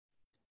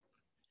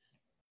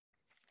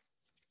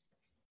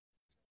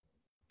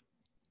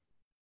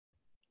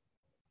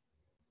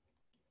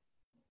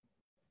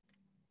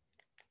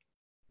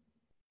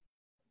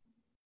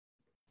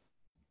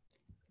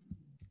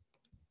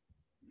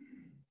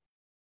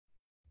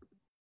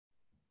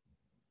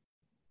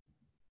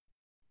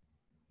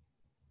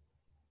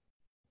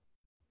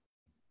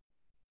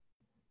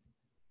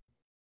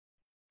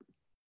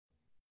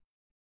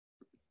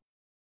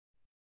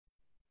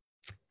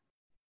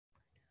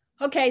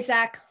Okay,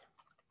 Zach,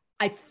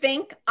 I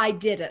think I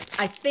did it.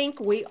 I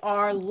think we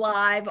are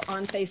live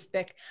on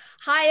Facebook.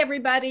 Hi,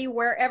 everybody,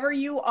 wherever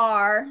you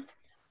are.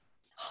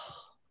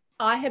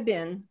 I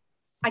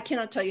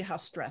cannot tell you how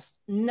stressed.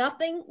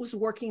 Nothing was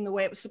working the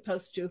way it was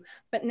supposed to,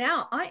 but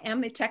now I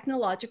am a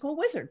technological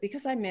wizard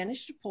because I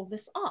managed to pull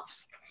this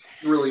off.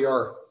 You really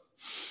are.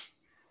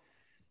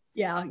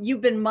 Yeah, you've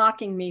been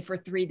mocking me for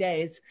 3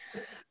 days.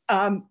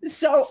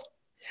 So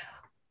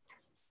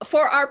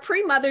for our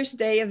pre-Mother's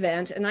Day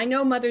event, and I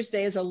know Mother's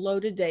Day is a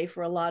loaded day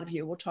for a lot of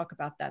you. We'll talk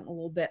about that in a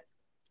little bit.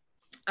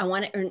 I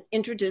want to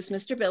introduce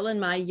Mr. Bill and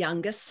my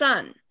youngest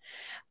son.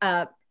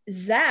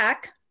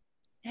 Zach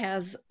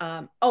has,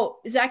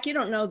 Zach, you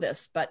don't know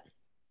this, but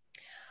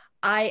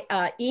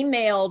I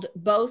emailed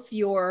both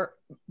your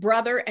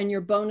brother and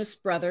your bonus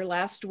brother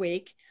last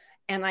week,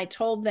 and I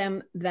told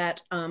them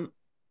that I'm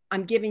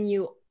giving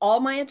you all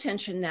my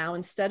attention now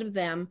instead of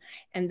them,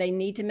 and they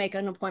need to make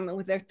an appointment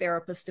with their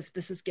therapist if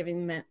this is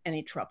giving them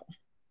any trouble.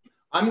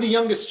 I'm the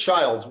youngest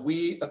child.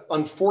 We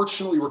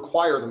unfortunately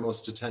require the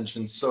most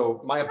attention.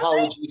 So my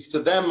apologies to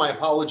them. My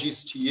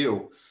apologies to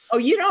you. Oh,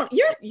 you don't,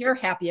 you're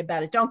happy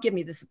about it. Don't give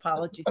me this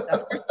apology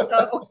stuff. You're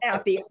so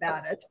happy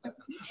about it.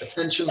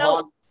 Attention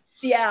hog.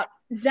 Yeah.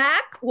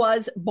 Zach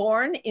was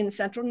born in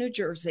central New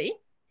Jersey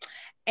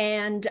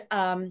and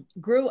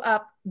grew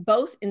up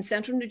both in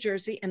central New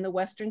Jersey and the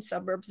western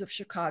suburbs of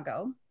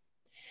Chicago,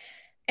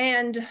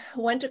 and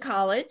went to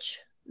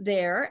college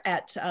there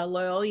at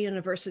Loyola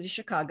University,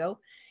 Chicago.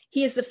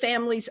 He is the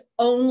family's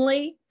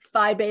only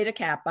Phi Beta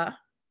Kappa,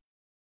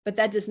 but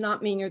that does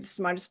not mean you're the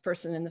smartest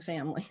person in the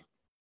family.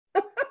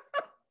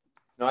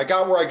 No, I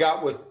got where I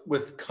got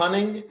with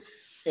cunning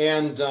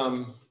and just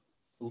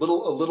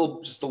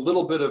a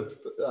little bit of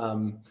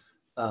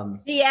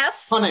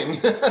yes,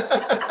 cunning.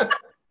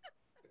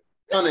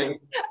 Cunning.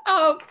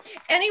 Oh,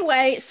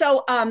 anyway,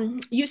 so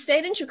you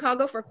stayed in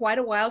Chicago for quite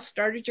a while,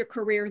 started your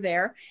career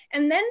there,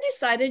 and then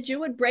decided you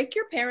would break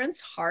your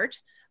parents' heart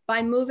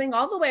by moving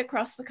all the way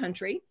across the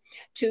country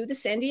to the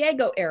San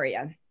Diego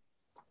area.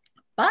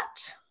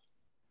 But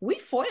we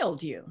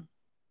foiled you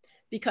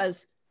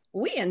because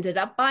we ended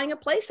up buying a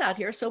place out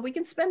here so we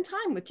can spend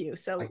time with you.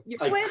 So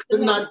I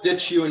could not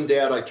ditch you and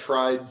Dad. I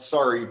tried.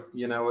 Sorry,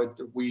 you know,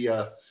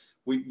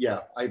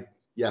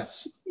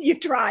 yes. You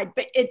tried,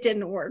 but it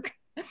didn't work.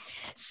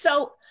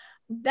 So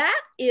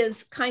that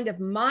is kind of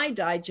my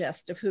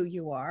digest of who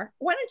you are.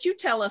 Why don't you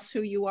tell us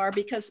who you are?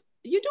 Because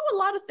you do a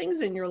lot of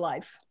things in your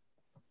life.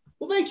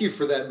 Well, thank you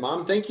for that,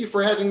 Mom. Thank you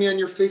for having me on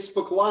your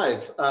Facebook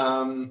Live.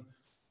 I'm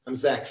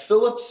Zach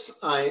Phillips.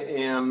 I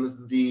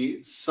am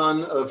the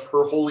son of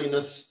Her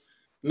Holiness,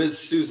 Ms.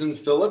 Susan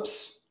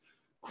Phillips,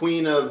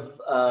 Queen of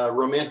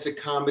Romantic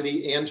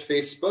Comedy and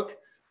Facebook.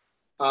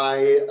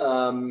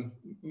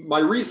 My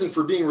reason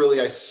for being really,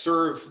 I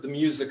serve the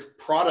music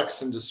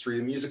products industry,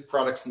 the music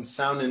products and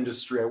sound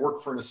industry. I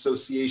work for an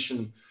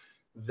association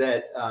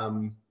that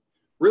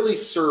really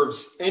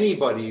serves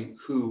anybody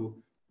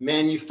who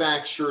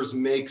manufactures,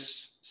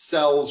 makes,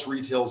 sells,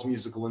 retails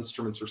musical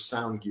instruments or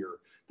sound gear.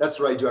 That's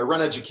what I do. I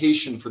run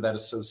education for that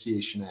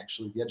association,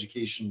 actually, the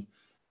education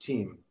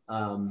team.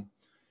 And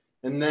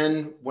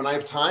then when I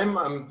have time,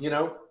 I'm,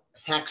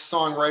 hack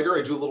songwriter.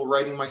 I do a little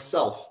writing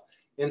myself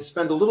and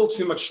spend a little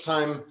too much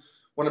time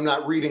when I'm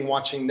not reading,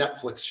 watching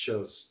Netflix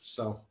shows.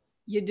 So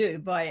you do,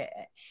 boy.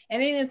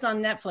 Anything that's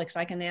on Netflix,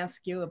 I can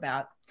ask you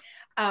about.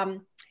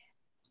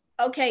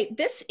 Okay,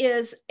 this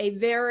is a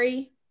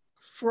very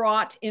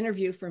fraught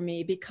interview for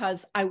me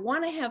because I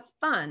want to have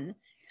fun,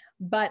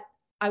 but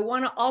I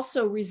want to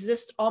also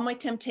resist all my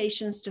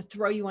temptations to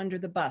throw you under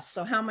the bus.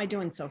 So how am I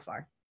doing so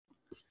far?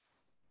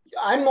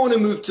 I'm going to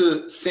move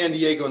to San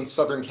Diego in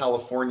Southern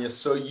California.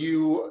 So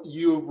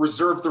you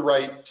reserve the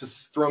right to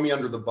throw me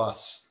under the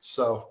bus.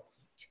 So.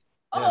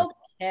 Yeah.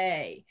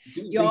 Okay.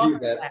 You all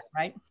heard that,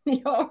 right?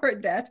 You all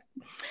heard that.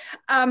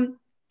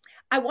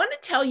 I want to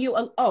tell you,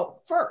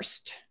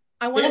 first,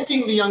 I want to.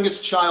 Being the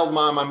youngest child,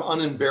 Mom, I'm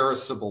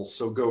unembarrassable.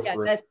 So go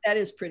for it. That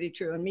is pretty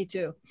true. And me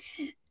too.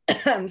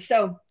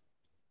 So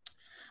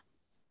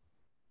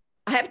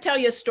I have to tell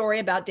you a story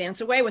about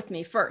Dance Away With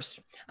Me first.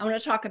 I want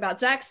to talk about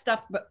Zach's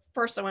stuff, but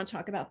first I want to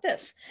talk about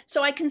this.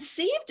 So I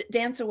conceived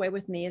Dance Away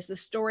With Me as the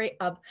story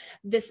of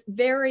this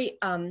very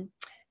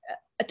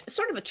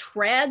sort of a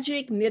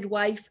tragic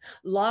midwife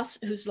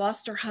who's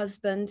lost her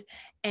husband.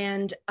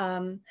 And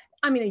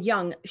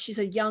she's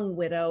a young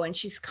widow, and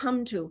she's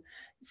come to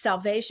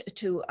Salvation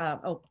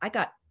I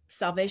got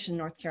Salvation,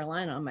 North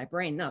Carolina on my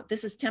brain. No,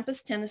 this is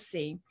Tempest,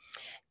 Tennessee,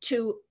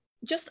 to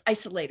just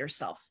isolate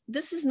herself.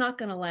 This is not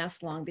going to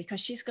last long because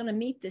she's going to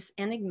meet this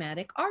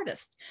enigmatic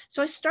artist.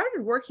 So I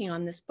started working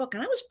on this book,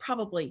 and I was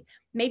probably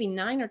maybe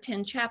 9 or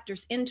 10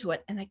 chapters into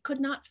it, and I could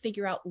not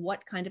figure out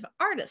what kind of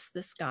artist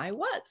this guy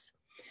was.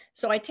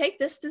 So I take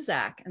this to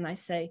Zach and I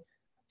say,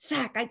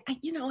 Zach, I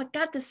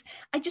got this.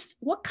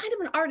 What kind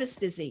of an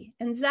artist is he?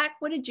 And Zach,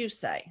 what did you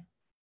say?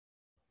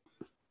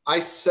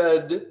 I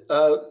said,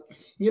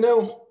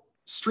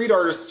 street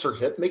artists are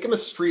hip. Make him a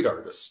street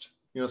artist.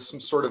 Some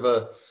sort of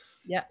a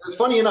Yeah.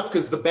 Funny enough,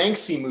 because the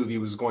Banksy movie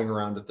was going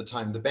around at the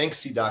time, the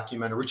Banksy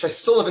documentary, which I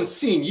still haven't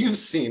seen. You've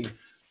seen,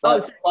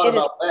 but thought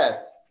about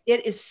that.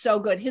 It is so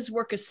good. His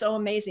work is so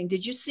amazing.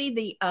 Did you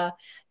see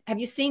have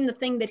you seen the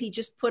thing that he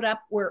just put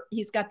up where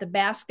he's got the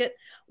basket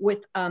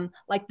with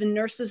like the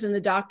nurses and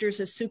the doctors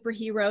as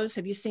superheroes?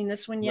 Have you seen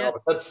this one yet?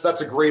 No,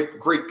 that's a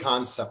great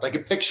concept. I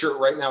can picture it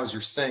right now as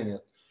you're saying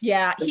it.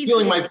 Yeah. I'm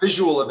feeling my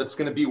visual of it's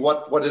going to be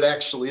what it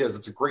actually is.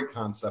 It's a great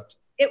concept.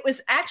 It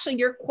was actually,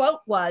 your quote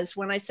was,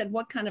 when I said,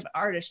 what kind of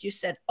artist? You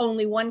said,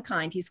 only one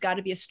kind. He's got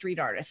to be a street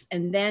artist.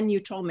 And then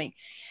you told me.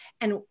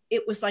 And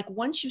it was like,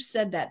 once you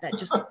said that, that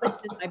just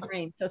clicked in my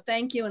brain. So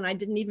thank you. And I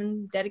didn't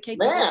even dedicate.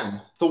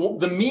 Man,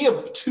 the me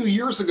of 2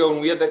 years ago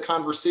when we had that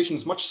conversation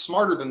is much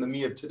smarter than the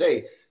me of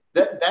today.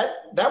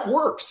 That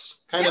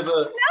works. Kind of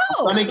a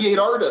renegade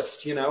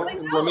artist, in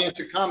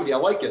romantic comedy. I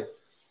like it.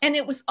 And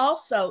it was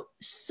also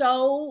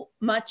so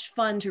much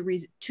fun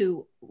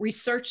to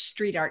research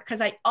street art,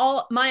 because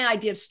my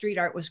idea of street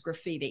art was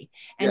graffiti.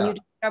 And you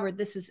discovered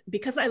this is,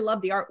 because I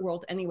love the art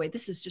world anyway,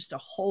 this is just a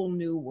whole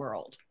new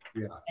world.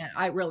 Yeah. And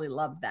I really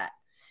love that.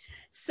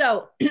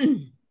 So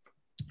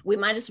we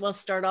might as well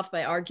start off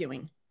by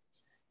arguing.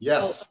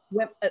 Yes.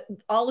 So,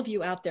 all of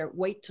you out there,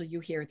 wait till you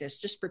hear this.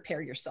 Just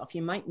prepare yourself.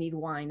 You might need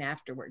wine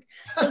afterward.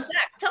 So Zach,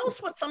 tell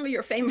us what some of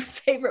your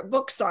favorite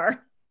books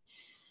are.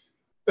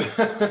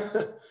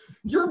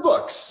 Your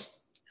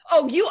books.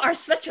 Oh, you are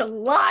such a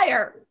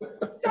liar.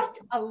 Such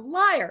a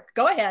liar.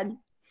 Go ahead.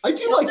 I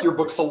do like your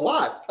books a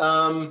lot.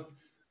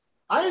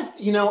 I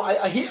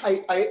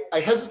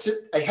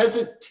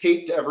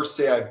hesitate to ever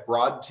say I have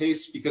broad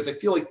taste, because I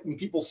feel like when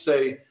people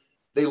say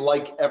they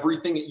like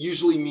everything, it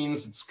usually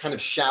means it's kind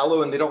of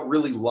shallow and they don't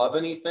really love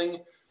anything.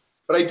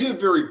 But I do have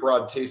very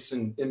broad tastes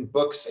in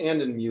books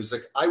and in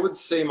music. I would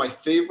say my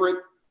favorite,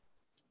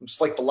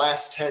 just like the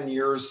last 10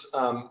 years,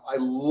 I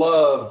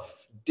love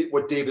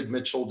what David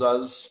Mitchell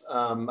does.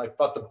 I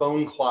thought The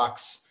Bone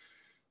Clocks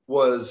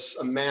was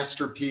a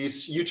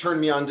masterpiece. You turned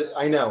me on to,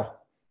 I know.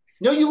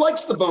 No, you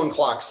liked The Bone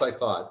Clocks, I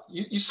thought.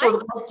 You sort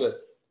of liked it.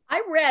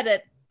 I read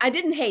it. I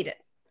didn't hate it.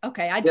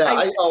 Okay.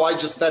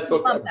 That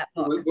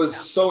book was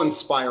so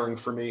inspiring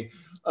for me.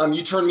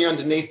 You turned me on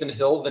to Nathan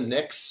Hill, The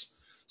Knicks.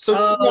 So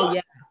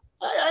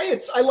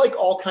I like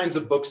all kinds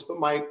of books,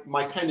 but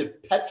my kind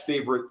of pet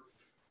favorite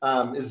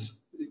is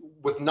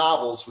with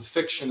novels, with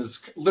fiction,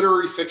 is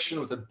literary fiction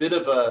with a bit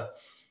of a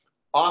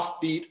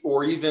offbeat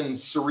or even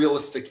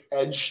surrealistic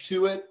edge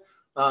to it.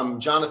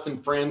 Jonathan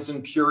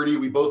Franzen, Purity.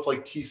 We both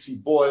like T.C.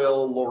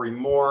 Boyle, Laurie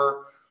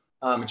Moore.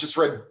 I just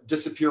read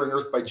Disappearing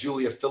Earth by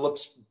Julia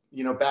Phillips,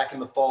 back in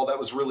the fall. That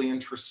was really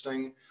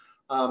interesting.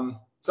 So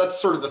that's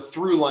sort of the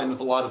through line with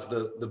a lot of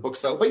the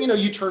books. But,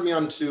 you turned me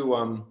on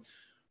to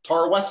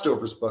Tara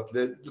Westover's book.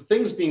 The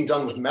things being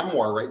done with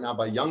memoir right now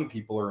by young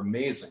people are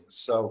amazing.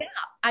 So yeah,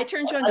 I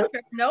turned you on to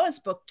Trevor Noah's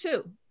book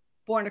too,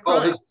 Born to Cry. Oh,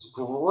 this is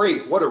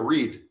great. What a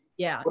read.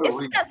 Yeah.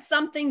 Isn't that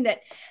something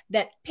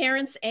that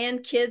parents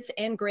and kids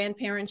and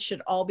grandparents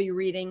should all be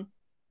reading?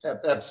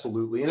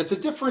 Absolutely. And it's a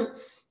different,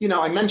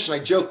 I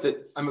joke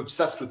that I'm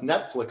obsessed with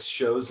Netflix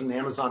shows and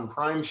Amazon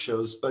Prime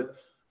shows, but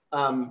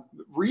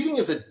reading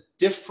is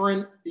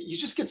you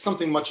just get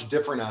something much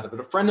different out of it.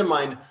 A friend of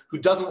mine who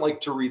doesn't like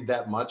to read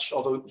that much,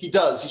 although he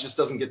just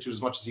doesn't get to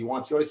as much as he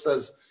wants. He always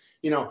says,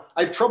 I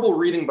have trouble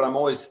reading, but I'm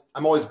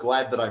always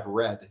glad that I've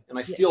read. And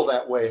I feel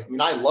that way. I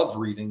mean, I love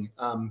reading,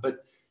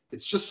 but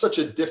it's just such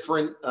a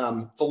different,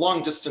 it's a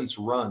long distance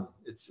run.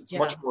 It's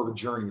much more of a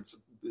journey.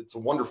 It's a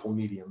wonderful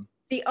medium.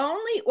 There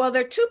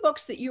are two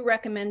books that you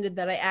recommended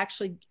that I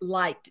actually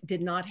liked,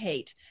 did not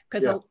hate.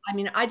 Because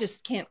I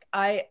just can't,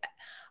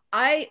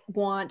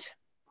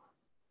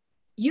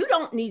 you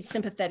don't need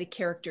sympathetic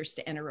characters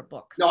to enter a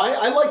book. No,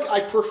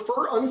 I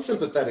prefer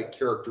unsympathetic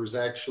characters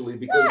actually,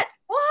 because what?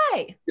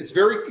 Why?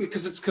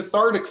 Because it's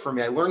cathartic for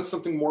me. I learned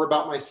something more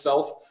about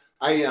myself.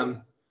 Maybe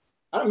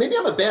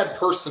I'm a bad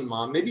person,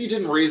 Mom. Maybe you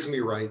didn't raise me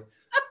right.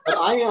 But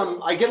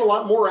I get a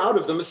lot more out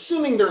of them,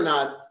 assuming they're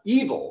not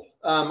evil.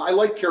 I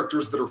like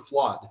characters that are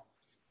flawed.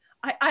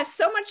 I have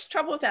so much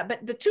trouble with that.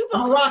 But the two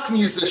books. I'm a rock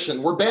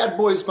musician. We're bad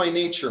boys by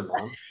nature,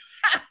 Mom.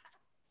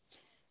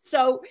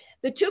 So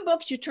the two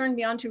books you turned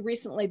me on to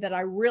recently that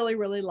I really,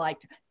 really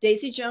liked,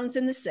 Daisy Jones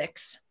and the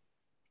Six.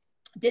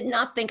 Did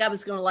not think I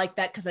was going to like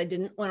that because I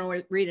didn't want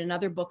to read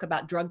another book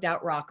about drugged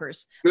out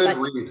rockers.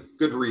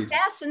 Good read.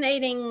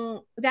 Fascinating.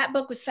 That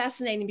book was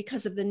fascinating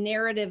because of the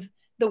narrative,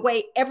 the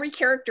way every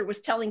character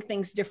was telling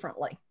things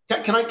differently.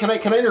 Can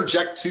I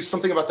interject to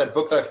something about that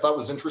book that I thought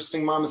was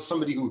interesting, Mom? As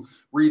somebody who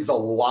reads a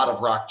lot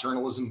of rock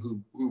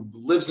journalism, who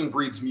lives and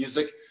breathes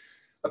music,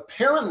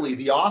 apparently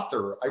the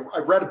author, I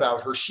read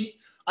about her.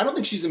 I don't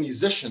think she's a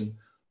musician,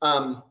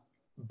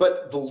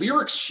 but the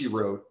lyrics she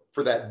wrote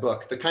for that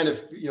book, the kind of,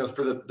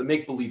 for the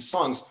make-believe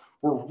songs,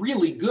 were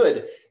really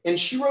good. And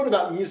she wrote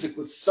about music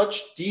with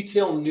such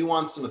detail,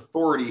 nuance, and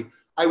authority.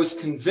 I was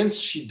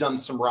convinced she'd done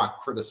some rock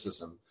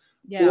criticism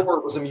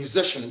or was a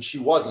musician, and she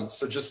wasn't.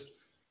 So just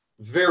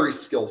very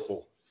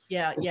skillful.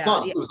 Yeah, It was yeah,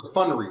 fun. yeah. It was a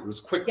fun read. It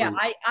was a quick Yeah,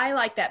 read. I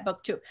like that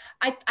book too.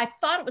 I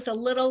thought it was a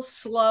little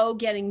slow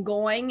getting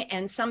going,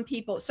 and some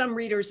people, some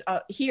readers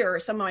here,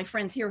 some of my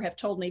friends here have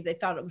told me they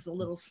thought it was a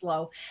little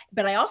slow.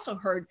 But I also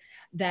heard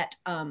that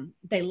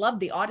they loved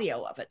the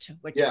audio of it,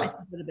 which I Yeah, think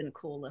would have been a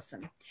cool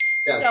listen.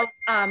 yeah. So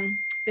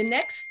the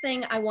next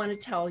thing I want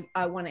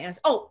to ask.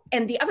 Oh,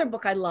 and the other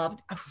book I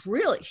loved,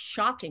 really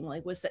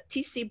shockingly, was that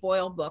T.C.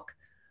 Boyle book.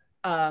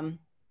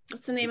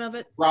 What's the name of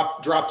it?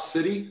 Drop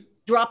City.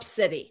 Drop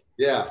City.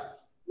 Yeah.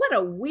 What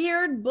a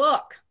weird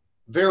book.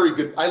 Very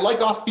good. I like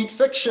offbeat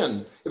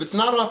fiction. If it's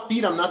not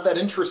offbeat, I'm not that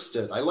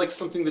interested. I like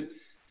something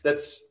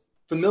that's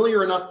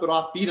familiar enough but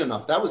offbeat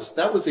enough. That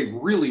was a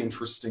really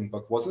interesting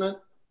book, wasn't it?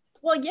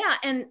 Well, yeah,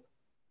 and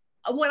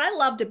what I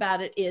loved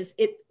about it is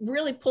it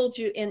really pulled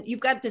you in.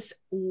 You've got this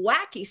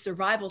wacky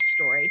survival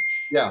story.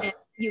 Yeah. And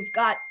you've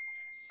got,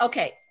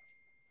 okay,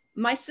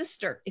 my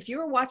sister, if you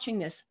were watching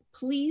this,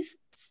 please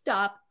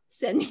stop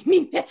sending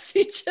me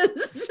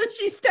messages.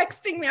 She's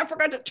texting me. I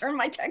forgot to turn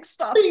my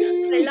text off.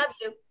 Bing. I love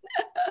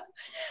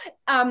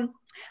you.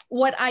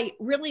 What I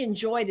really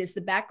enjoyed is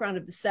the background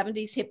of the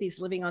 70s hippies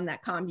living on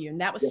that commune.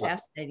 That was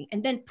fascinating.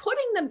 And then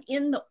putting them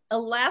in the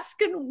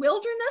Alaskan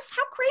wilderness.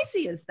 How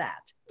crazy is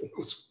that?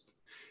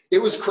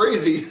 It was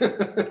crazy.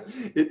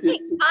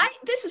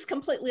 This is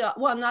completely off,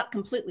 well, not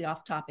completely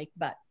off topic,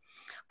 but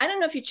I don't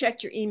know if you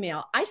checked your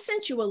email. I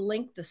sent you a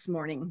link this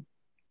morning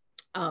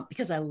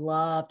because I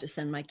love to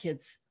send my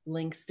kids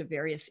links to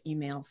various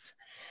emails.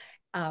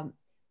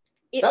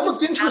 That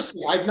looked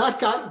interesting. I've not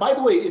got, by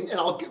the way, and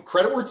I'll give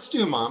credit where it's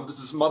due, Mom. This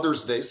is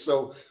Mother's Day,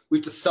 so we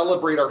have to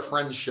celebrate our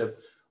friendship.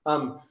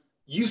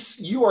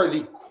 You are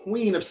the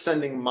queen of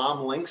sending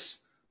mom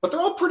links, but they're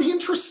all pretty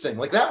interesting.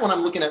 Like that one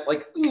I'm looking at,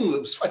 like,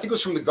 ooh, I think it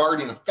was from The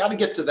Guardian. I've got to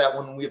get to that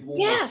one when we have a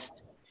little more.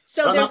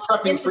 So I'm not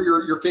prepping for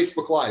your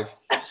Facebook Live.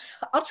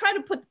 I'll try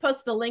to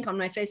post the link on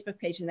my Facebook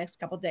page in the next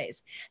couple of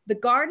days. The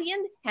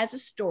Guardian has a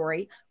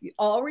story. You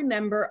all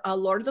remember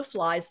Lord of the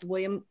Flies,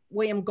 the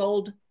William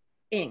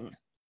Golding.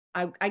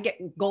 I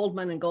get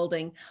Goldman and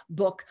Golding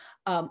book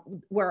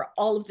where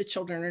all of the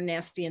children are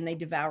nasty and they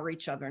devour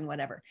each other and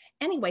whatever.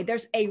 Anyway,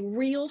 there's a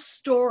real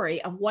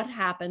story of what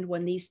happened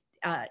when these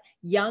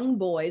young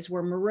boys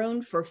were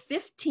marooned for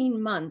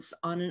 15 months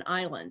on an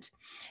island.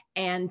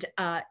 And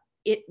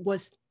it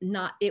was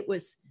not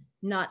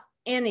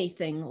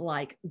anything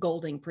like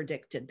Golding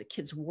predicted. The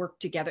kids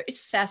worked together.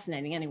 It's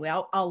fascinating. Anyway,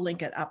 I'll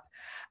link it up.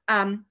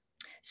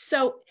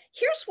 So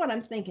here's what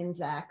I'm thinking,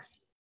 Zach.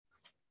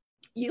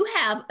 You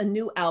have a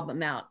new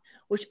album out,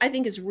 which I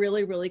think is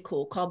really, really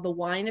cool, called The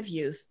Wine of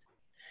Youth.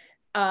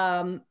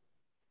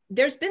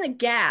 There's been a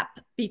gap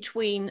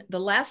between the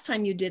last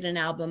time you did an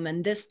album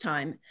and this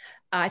time.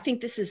 I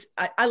think this is,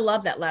 I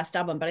love that last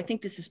album, but I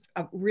think this is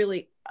a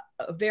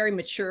very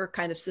mature,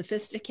 kind of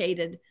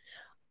sophisticated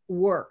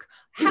work.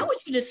 How would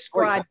you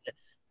describe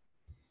this?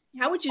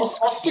 How would you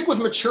I'll stick with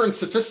mature and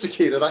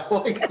sophisticated. I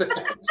like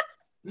that.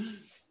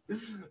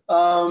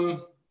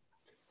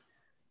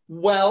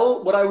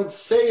 Well, what I would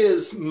say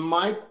is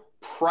my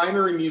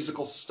primary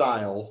musical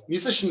style,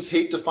 musicians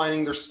hate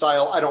defining their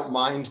style. I don't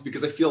mind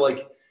because I feel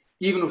like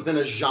even within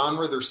a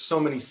genre, there's so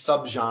many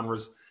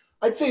subgenres.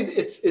 I'd say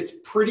it's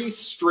pretty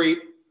straight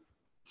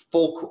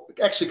folk,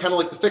 actually kind of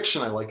like the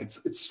fiction I like.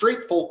 It's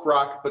straight folk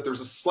rock, but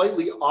there's a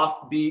slightly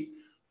offbeat,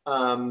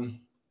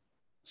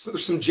 so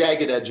there's some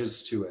jagged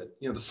edges to it.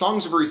 You know, the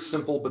songs are very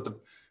simple, but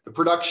the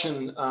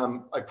production,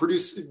 I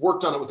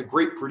worked on it with a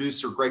great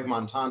producer, Greg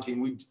Montanti,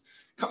 and we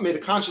made a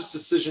conscious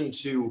decision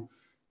to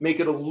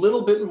make it a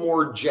little bit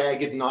more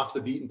jagged and off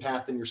the beaten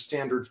path than your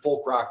standard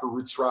folk rock or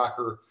roots rock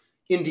or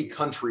indie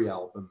country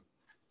album.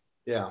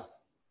 Yeah.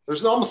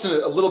 There's almost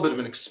a little bit of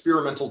an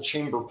experimental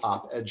chamber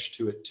pop edge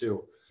to it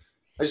too.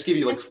 I just gave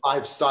you like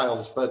 5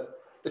 styles, but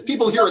if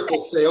people hear it, they'll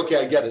say, okay,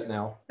 I get it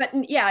now. But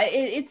yeah,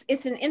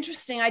 it's an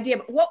interesting idea.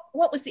 But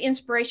what was the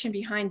inspiration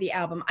behind the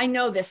album? I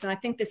know this, and I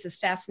think this is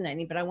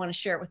fascinating, but I want to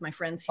share it with my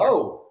friends here.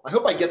 Oh, I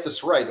hope I get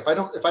this right. If I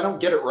don't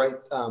get it right,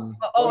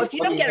 if you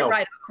don't get it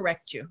right, I'll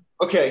correct you.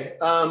 Okay.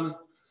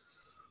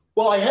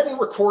 Well, I hadn't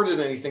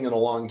recorded anything in a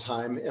long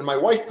time, and my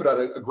wife put out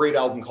a great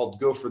album called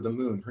Go for the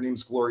Moon. Her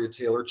name's Gloria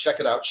Taylor. Check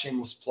it out,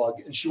 shameless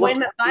plug. And she Wait a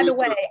minute, by the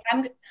way,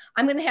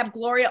 I'm going to have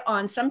Gloria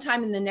on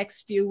sometime in the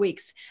next few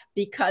weeks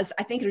because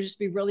I think it'll just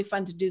be really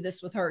fun to do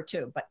this with her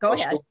too. But go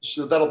ahead.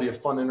 That'll be a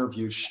fun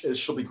interview.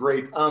 She'll be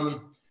great. Well,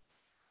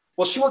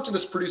 she worked with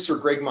this producer,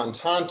 Greg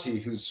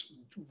Montanti, who's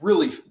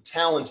really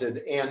talented,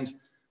 and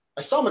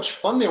I saw how much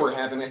fun they were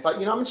having. I thought,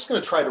 I'm just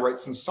going to try to write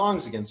some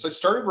songs again. So I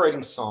started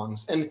writing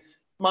songs, and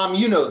Mom,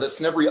 you know this,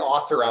 and every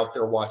author out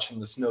there watching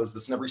this knows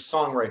this, and every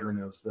songwriter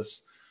knows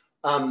this.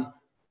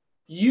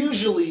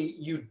 Usually,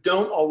 you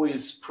don't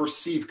always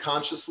perceive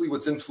consciously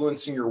what's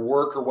influencing your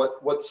work or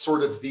what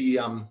sort of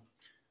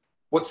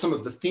what some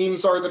of the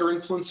themes are that are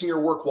influencing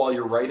your work while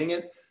you're writing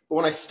it. But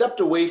when I stepped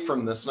away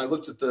from this and I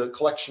looked at the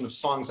collection of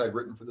songs I'd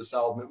written for this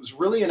album, it was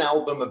really an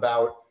album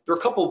about, there are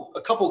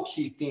a couple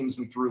key themes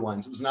and through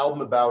lines. It was an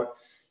album about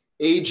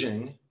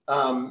aging,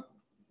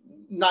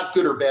 not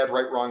good or bad,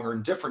 right, wrong, or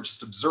indifferent,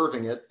 just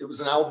observing it. It was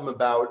an album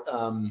about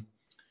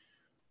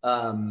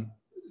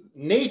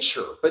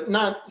nature, but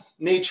not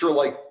nature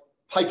like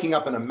hiking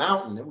up in a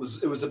mountain. It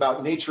was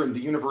about nature and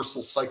the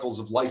universal cycles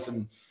of life.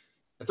 And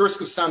at the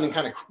risk of sounding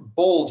kind of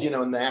bold,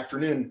 in the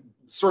afternoon,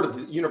 sort of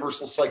the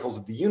universal cycles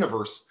of the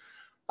universe.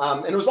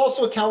 And it was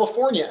also a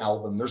California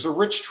album. There's a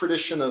rich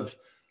tradition of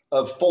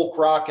folk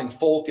rock and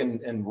folk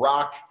and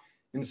rock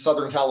in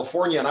Southern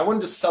California. And I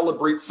wanted to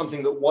celebrate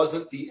something that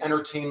wasn't the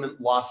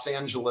entertainment Los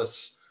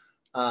Angeles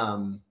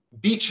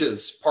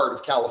beaches part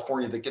of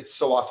California that gets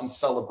so often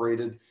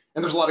celebrated.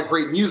 And there's a lot of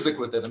great music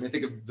with it. I mean,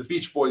 think of the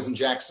Beach Boys and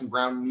Jackson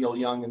Browne, Neil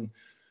Young, and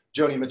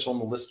Joni Mitchell,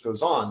 and the list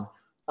goes on.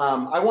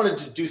 I wanted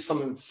to do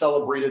something that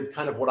celebrated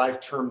kind of what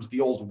I've termed the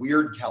old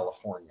weird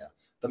California,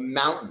 the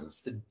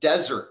mountains, the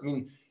desert. I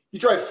mean, you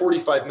drive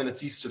 45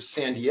 minutes east of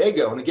San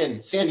Diego. And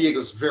again, San Diego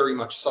is very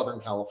much Southern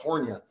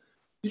California.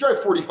 You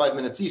drive 45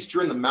 minutes east,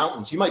 you're in the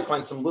mountains. You might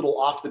find some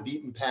little off the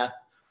beaten path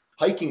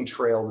hiking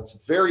trail that's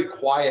very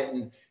quiet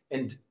and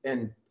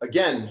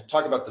again,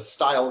 talk about the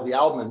style of the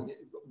album,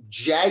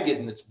 jagged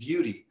in its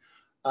beauty.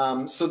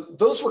 So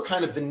those were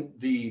kind of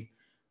the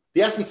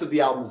essence of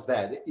the album is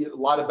that. A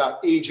lot about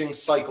aging,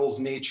 cycles,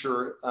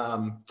 nature,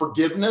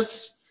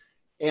 forgiveness,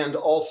 and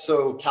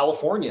also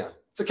California.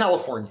 It's a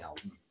California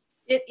album.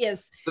 It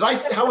is.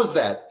 How was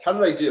that? How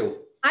did I do?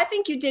 I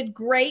think you did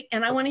great,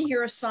 and I want to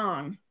hear a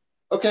song.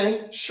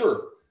 Okay,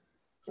 sure.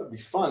 That'd be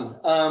fun.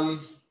 Now,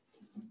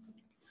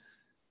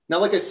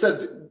 like I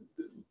said,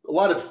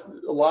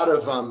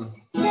 I'm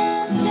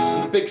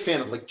a big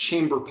fan of like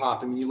chamber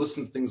pop. I mean, you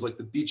listen to things like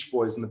the Beach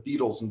Boys and the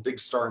Beatles and Big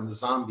Star and the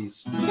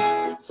Zombies.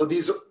 So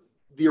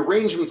the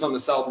arrangements on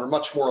this album are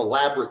much more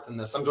elaborate than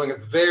this. I'm doing a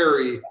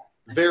very,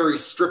 very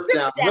stripped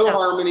down, no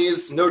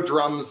harmonies, no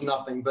drums,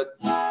 nothing. But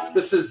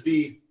this is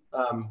the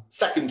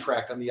second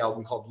track on the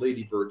album called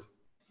Lady Bird.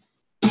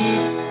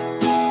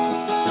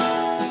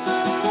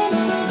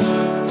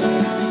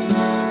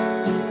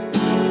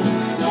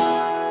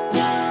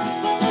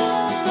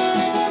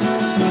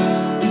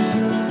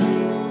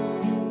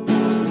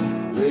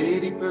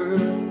 Lady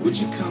Bird, would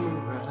you come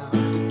around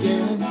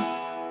again?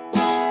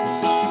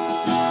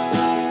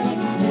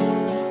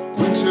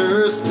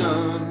 Winter's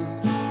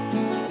done,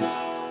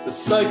 the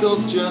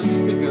cycle's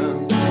just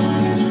begun.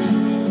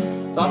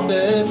 Thought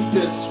that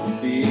this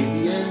would be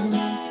the end.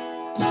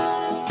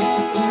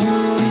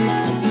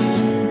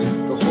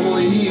 The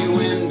holy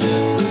wind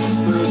and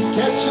whispers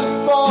catch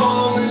a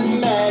falling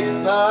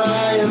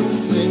magpie and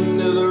sing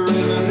to the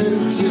rhythm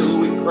until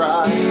we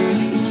cry.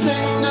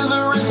 Sing to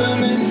the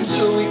rhythm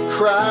until we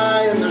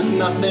cry, and there's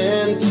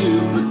nothing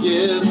to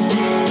forgive.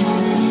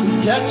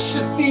 Catch a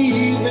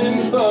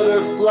thieving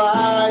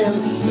butterfly and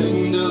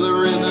sing to the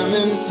rhythm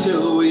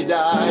until we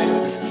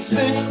die.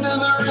 Sing to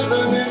the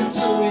rhythm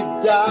until we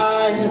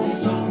die,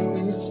 and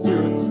lonely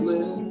spirits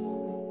live.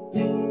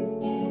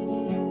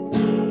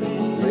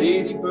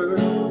 Lady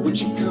Bird, would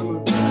you come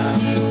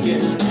around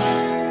again?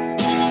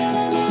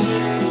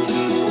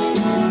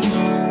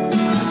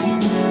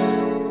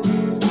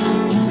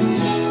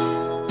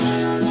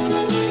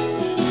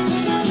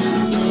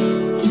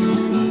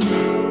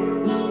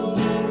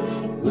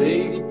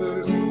 Lady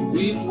Bird,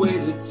 we've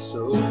waited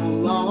so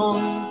long.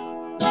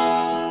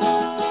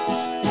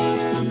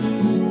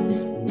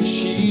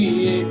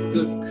 Initiate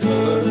the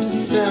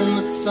colors and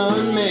the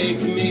sun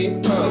make me a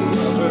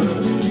lover.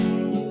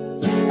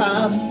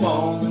 I've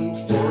fallen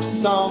for a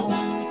song.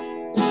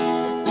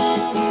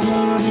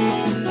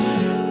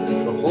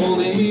 The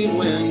holy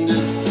wind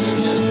is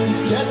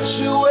singing.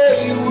 Catch a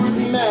wayward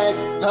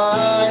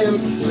magpie and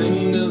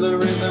sing to the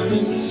rhythm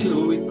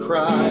until we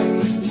cry.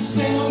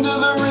 Sing to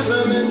the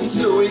rhythm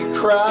until we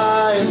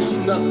cry, and there's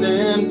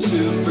nothing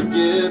to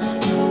forgive.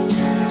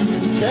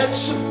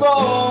 Catch a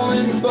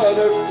falling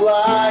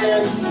butterfly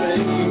and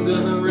sing to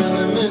the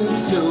rhythm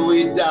until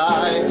we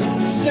die.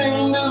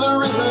 Sing to the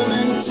rhythm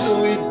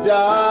until we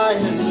die,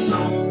 and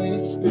lonely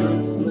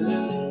spirits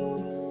live.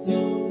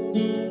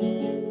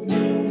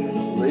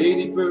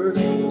 Lady Bird,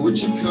 would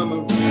you come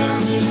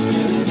around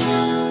again?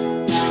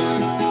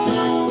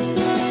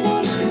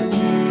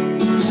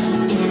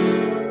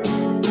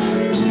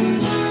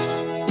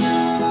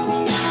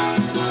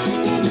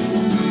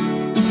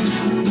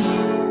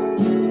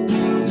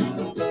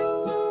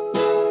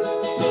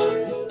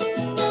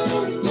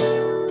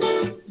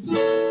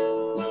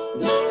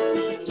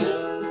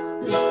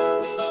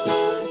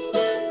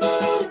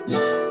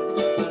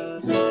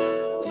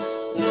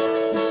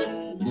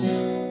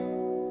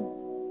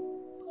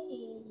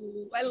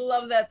 I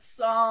love that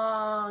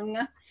song.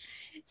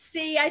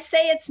 See, I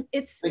say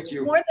it's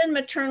more than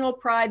maternal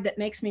pride that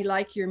makes me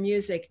like your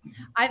music.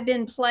 I've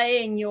been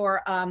playing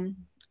your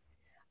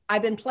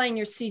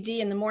CD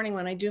in the morning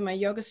when I do my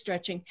yoga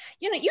stretching.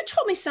 You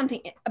told me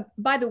something,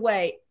 by the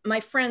way,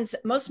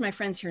 most of my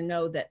friends here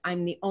know that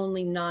I'm the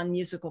only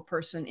non-musical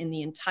person in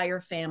the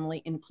entire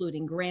family,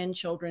 including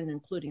grandchildren,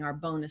 including our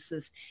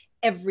bonuses.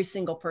 Every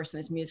single person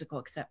is musical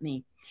except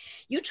me.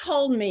 You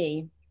told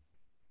me,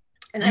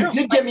 and you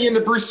did get me into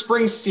Bruce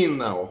Springsteen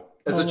though,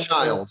 as a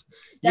child.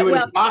 You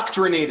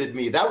indoctrinated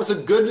me. That was a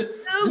good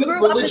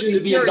religion to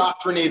be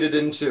indoctrinated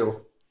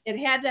into. It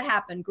had to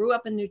happen. Grew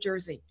up in New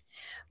Jersey.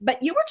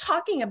 But you were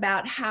talking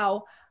about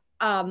how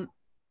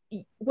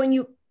when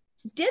you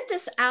did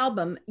this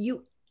album,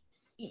 you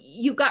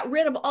got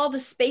rid of all the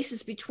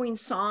spaces between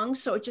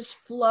songs, so it just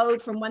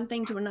flowed from one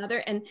thing to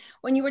another. And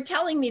when you were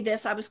telling me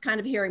this, I was kind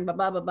of hearing ba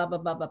ba ba ba ba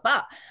ba ba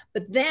ba.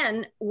 But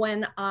then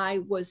when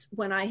I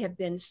have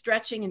been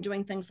stretching and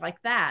doing things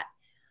like that,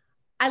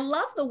 I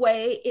love the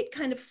way it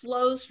kind of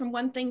flows from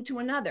one thing to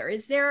another.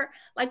 Is there,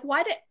 like,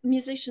 why do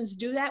musicians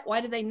do that? Why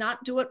do they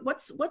not do it?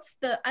 What's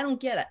the, I don't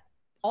get it.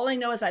 All I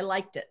know is I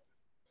liked it.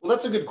 Well,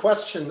 that's a good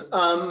question.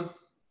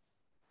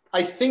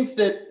 I think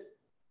that,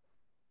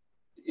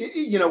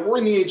 you know, we're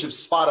in the age of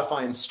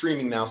Spotify and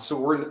streaming now, so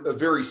we're in a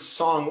very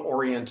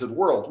song-oriented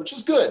world, which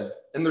is good.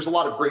 And there's a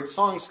lot of great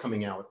songs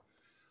coming out.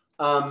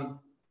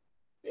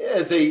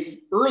 As a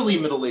early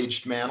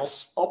middle-aged man,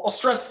 I'll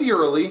stress the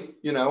early,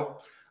 you know,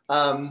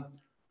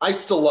 I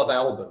still love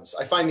albums.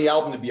 I find the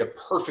album to be a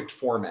perfect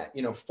format,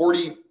 you know,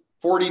 40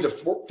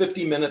 to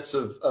 50 minutes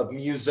of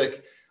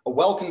music. A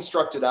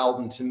well-constructed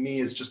album to me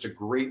is just a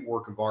great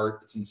work of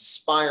art. It's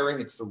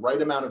inspiring. It's the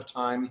right amount of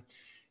time.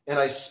 And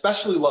I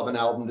especially love an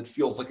album that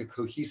feels like a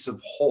cohesive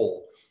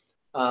whole,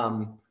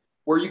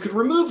 where you could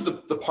remove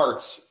the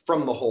parts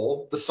from the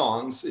whole, the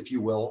songs, if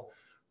you will,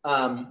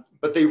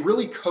 but they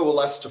really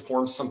coalesce to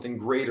form something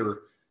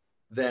greater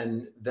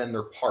than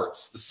their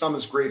parts. The sum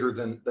is greater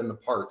than the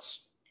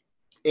parts.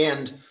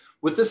 And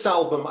with this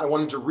album, I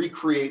wanted to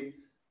recreate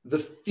the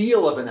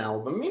feel of an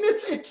album. I mean,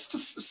 it's to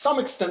some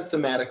extent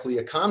thematically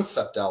a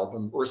concept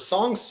album or a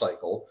song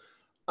cycle,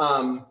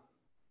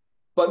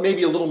 but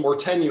maybe a little more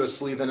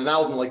tenuously than an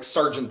album like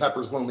Sgt.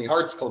 Pepper's Lonely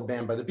Hearts Club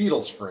Band by the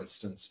Beatles, for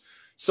instance.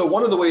 So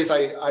one of the ways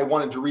I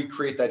wanted to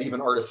recreate that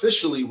even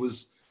artificially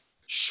was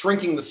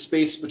shrinking the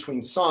space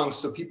between songs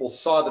so people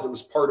saw that it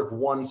was part of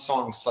one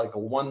song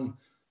cycle, one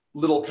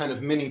little kind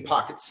of mini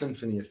pocket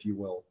symphony, if you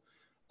will.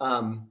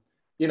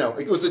 You know,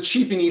 it was a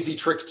cheap and easy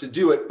trick to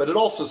do it, but it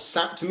also,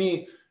 to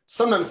me,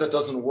 sometimes that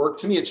doesn't work.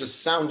 To me, it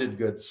just sounded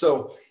good.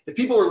 So if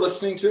people are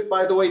listening to it,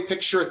 by the way,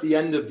 picture at the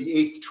end of the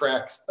 8th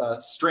track,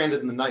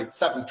 Stranded in the Night,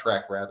 7th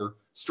track rather,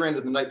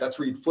 Stranded in the Night, that's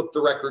where you'd flip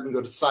the record and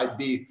go to side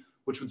B,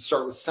 which would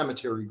start with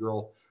Cemetery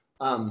Girl.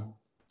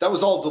 That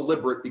was all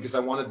deliberate because I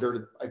wanted there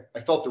to,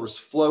 I felt there was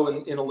flow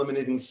in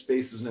eliminating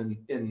spaces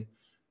and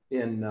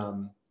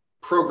in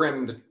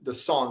programming the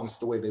songs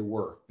the way they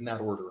were in that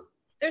order.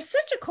 There's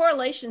such a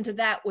correlation to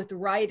that with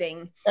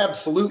writing.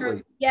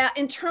 Absolutely. Yeah,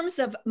 in terms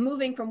of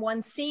moving from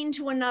one scene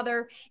to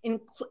another, in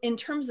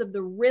terms of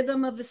the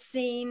rhythm of a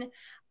scene.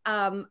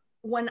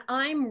 When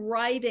I'm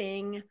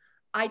writing,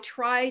 I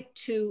try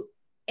to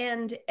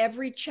end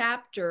every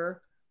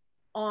chapter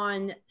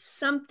on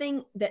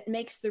something that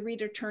makes the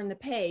reader turn the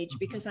page,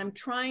 because I'm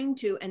trying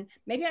to, and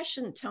maybe I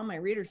shouldn't tell my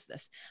readers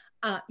this.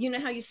 You know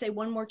how you say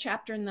one more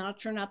chapter and then I'll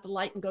turn out the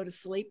light and go to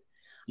sleep?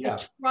 Yeah. I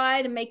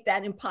try to make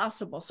that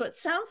impossible. So it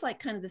sounds like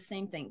kind of the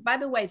same thing. By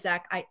the way,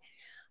 Zach, I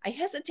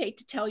hesitate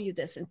to tell you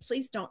this, and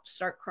please don't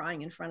start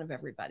crying in front of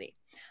everybody.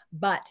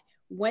 But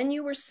when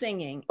you were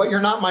singing. But you're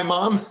not my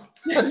mom?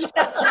 No.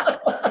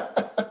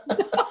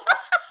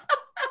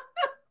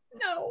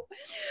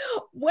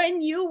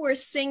 When you were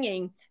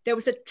singing, there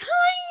was a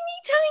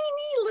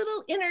tiny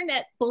little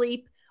internet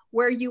bleep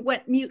where you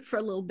went mute for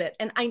a little bit.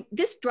 And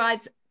this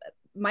drives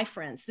my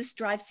friends, this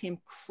drives him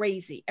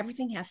crazy.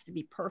 Everything has to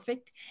be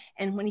perfect.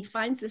 And when he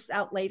finds this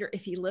out later,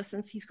 if he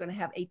listens, he's going to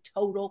have a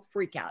total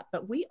freak out.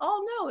 But we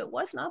all know it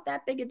was not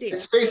that big a deal.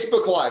 It's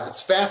Facebook Live. It's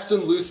fast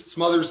and loose. It's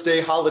Mother's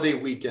Day holiday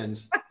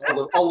weekend.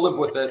 I'll live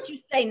with it. What you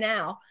say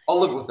now?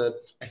 I'll live with it,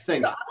 I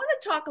think. So I want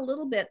to talk a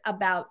little bit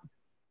about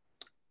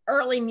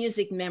early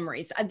music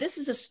memories. This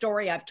is a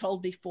story I've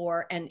told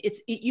before, and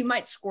you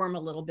might squirm a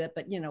little bit,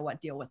 but you know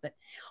what, deal with it.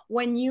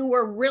 When you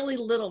were really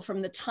little,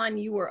 from the time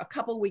you were a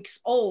couple weeks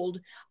old,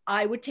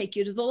 I would take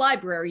you to the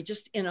library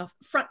just in a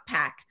front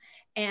pack.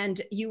 And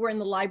you were in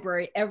the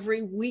library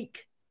every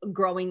week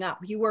growing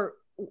up.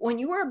 When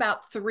you were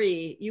about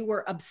 3, you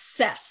were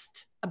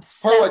obsessed.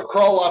 Probably like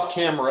crawl off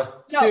camera.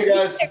 No, see you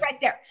guys. Stay right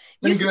there.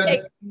 You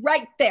stay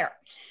right there.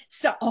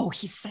 So,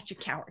 he's such a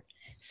coward.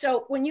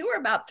 So when you were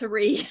about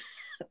 3,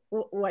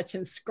 watch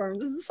him squirm.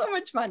 This is so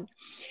much fun.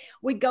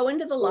 We'd go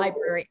into the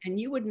library and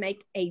you would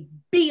make a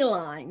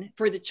beeline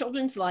for the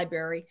children's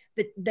library,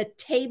 the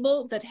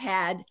table that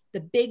had the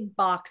big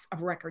box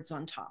of records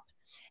on top.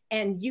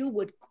 And you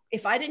would,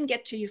 if I didn't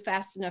get to you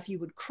fast enough, you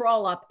would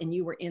crawl up and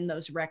you were in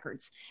those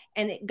records.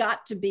 And it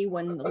got to be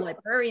when the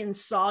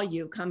librarians saw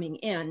you coming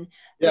in,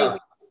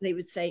 they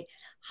would say,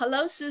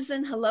 "Hello,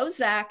 Susan. Hello,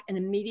 Zach," and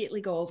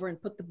immediately go over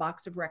and put the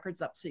box of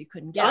records up so you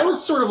couldn't get it. I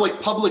was sort of like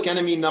public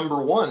enemy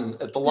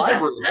 #1 at the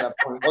library at that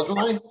point, wasn't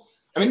I?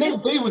 I mean,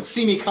 they would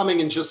see me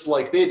coming and just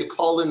like, they had to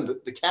call in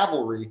the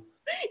cavalry.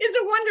 It's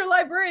a wonder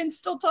librarians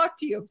still talk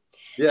to you.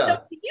 Yeah.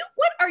 So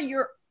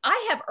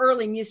I have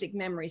early music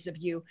memories of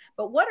you,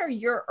 but what are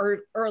your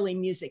early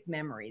music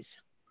memories?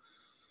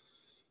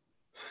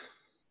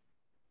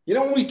 You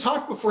know, when we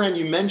talked beforehand,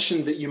 you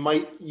mentioned that you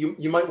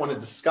might want to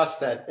discuss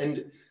that.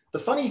 And the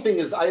funny thing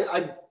is,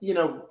 you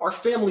know, our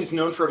family's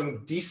known for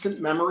having decent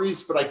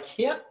memories, but I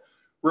can't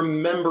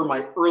remember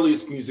my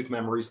earliest music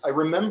memories. I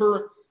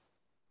remember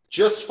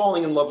just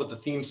falling in love with the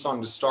theme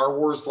song to Star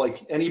Wars,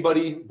 like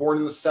anybody born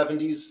in the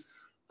 70s.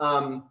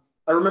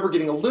 I remember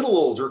getting a little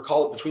older,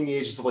 call it between the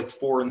ages of like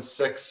 4 and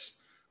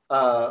 6,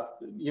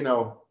 you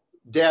know,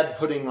 dad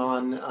putting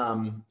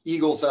on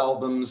Eagles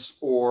albums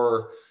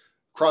or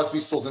Crosby,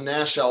 Stills and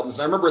Nash albums.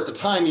 And I remember at the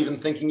time even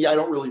thinking, yeah, I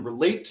don't really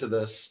relate to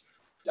this.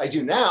 I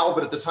do now,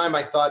 but at the time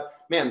I thought,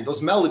 man,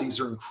 those melodies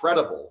are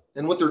incredible.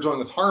 And what they're doing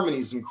with harmony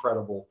is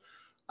incredible.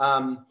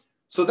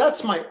 So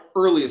that's my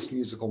earliest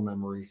musical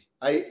memory.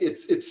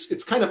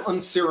 It's kind of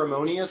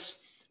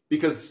unceremonious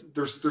because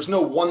there's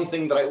no one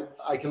thing that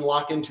I can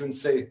lock into and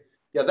say,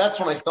 yeah, that's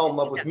when I fell in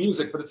love with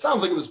music. But it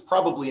sounds like it was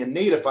probably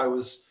innate if I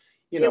was,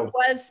 you know,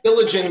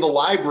 pillaging the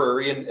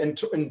library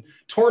and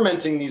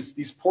tormenting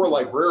these poor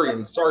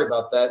librarians. Sorry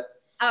about that.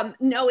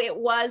 No,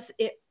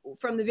 it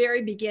from the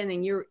very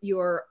beginning. You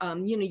know,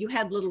 you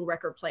had little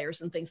record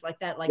players and things like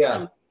that, like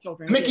some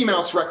children. Mickey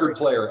Mouse record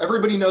player.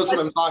 Everybody knows what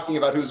I'm talking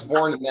about who's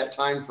born in that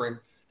time frame.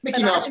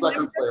 Mickey Mouse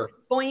record player.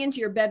 Going into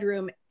your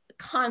bedroom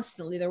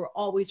constantly, there were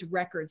always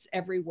records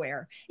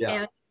everywhere. Yeah.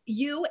 And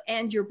you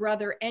and your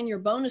brother and your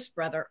bonus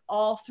brother,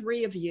 all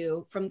three of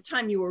you, from the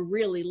time you were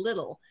really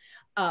little,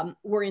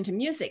 were into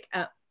music.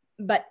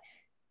 But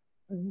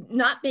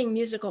not being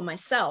musical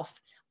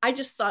myself, I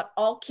just thought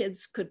all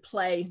kids could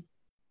play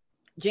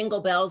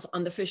Jingle Bells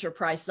on the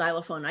Fisher-Price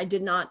xylophone. I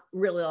did not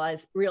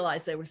realize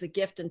there was a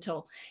gift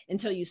until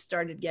you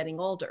started getting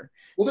older.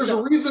 Well, there's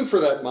a reason for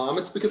that, Mom.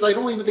 It's because I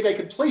don't even think I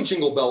could play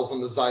Jingle Bells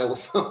on the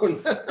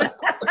xylophone.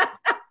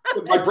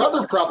 My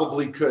brother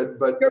probably could,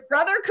 but your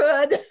brother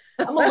could.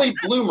 I'm a late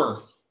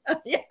bloomer.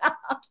 Yeah.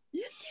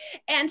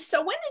 And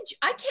so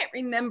I can't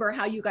remember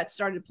how you got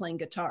started playing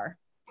guitar.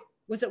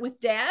 Was it with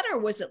Dad or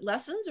was it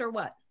lessons or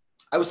what?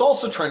 I was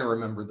also trying to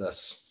remember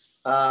this.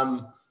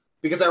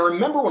 Because I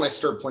remember when I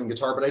started playing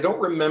guitar, but I don't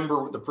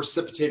remember the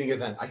precipitating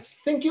event. I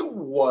think it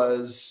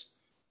was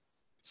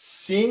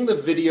seeing the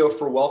video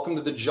for Welcome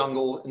to the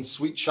Jungle and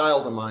Sweet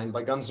Child of Mine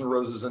by Guns N'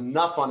 Roses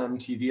enough on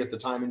MTV at the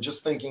time and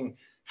just thinking,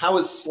 how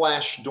is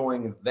Slash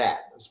doing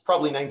that? It was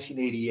probably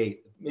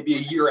 1988, maybe a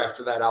year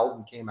after that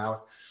album came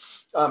out.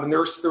 And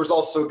there was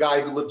also a guy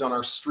who lived on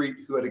our street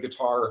who had a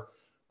guitar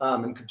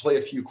and could play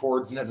a few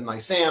chords and had a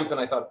nice amp. And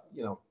I thought,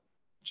 you know,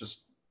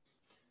 just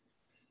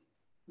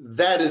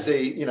that is a,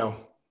 you know,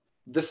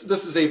 this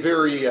is a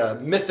very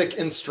mythic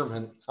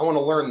instrument. I want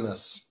to learn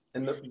this.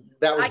 And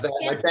that was that.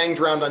 I banged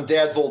around on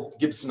Dad's old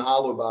Gibson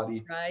hollow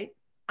body. Right.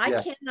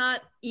 I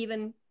cannot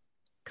even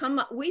come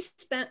up.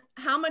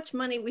 How much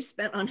money we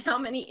spent on how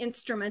many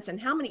instruments and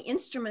how many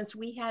instruments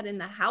we had in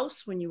the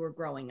house when you were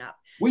growing up.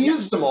 We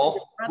used them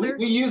all.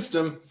 We used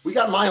them. We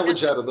got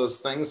mileage out of those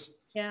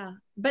things. Yeah.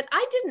 But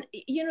I didn't,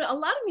 you know, a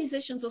lot of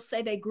musicians will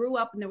say they grew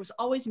up and there was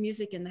always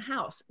music in the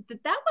house.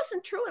 That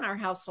wasn't true in our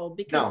household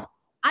because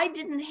I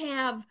didn't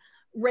have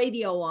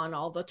radio on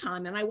all the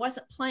time and I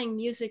wasn't playing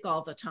music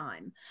all the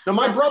time. Now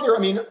my brother, I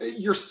mean,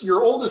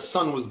 your oldest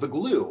son was the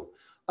glue.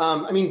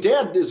 I mean,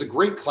 Dad is a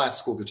great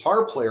classical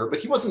guitar player, but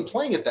he wasn't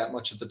playing it that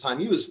much at the time.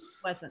 He was,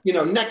 you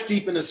know, neck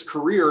deep in his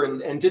career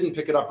and didn't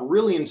pick it up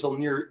really until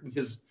near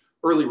his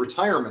early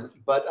retirement.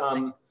 But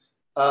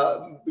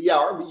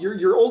yeah,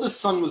 your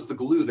oldest son was the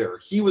glue there.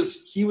 He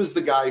was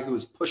the guy who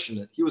was pushing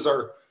it. He was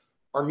our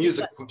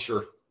music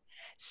pusher.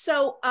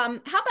 So how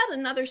about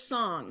another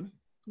song?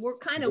 We're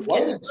kind of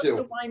getting close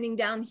to winding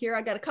down here.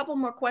 I got a couple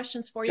more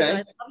questions for you, but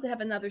I'd love to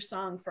have another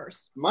song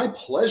first. My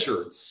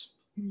pleasure.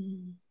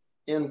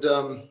 And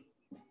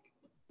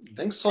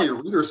thanks to all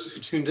your readers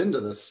who tuned into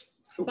this.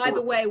 By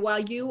the way, while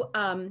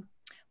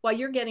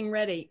you're getting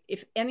ready,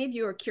 if any of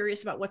you are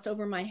curious about what's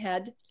over my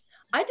head,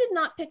 I did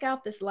not pick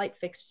out this light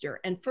fixture.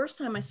 And first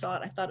time I saw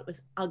it, I thought it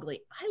was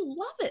ugly. I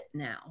love it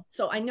now.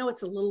 So I know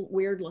it's a little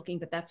weird looking,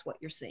 but that's what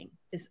you're seeing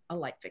is a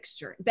light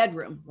fixture,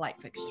 bedroom light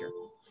fixture.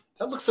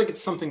 That looks like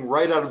it's something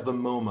right out of the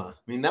MoMA. I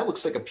mean, that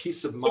looks like a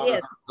piece of modern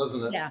art,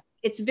 doesn't it? Yeah,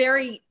 it's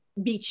very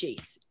beachy.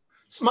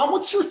 So, Mom,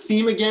 what's your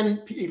theme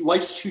again?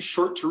 Life's too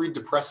short to read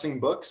depressing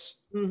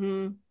books.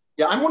 Mm-hmm.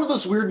 Yeah, I'm one of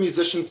those weird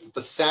musicians that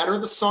the sadder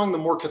the song, the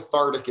more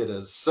cathartic it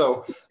is.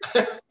 So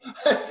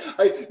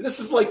this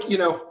is like, you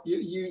know,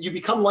 you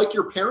become like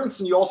your parents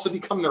and you also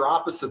become their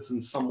opposites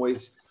in some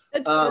ways.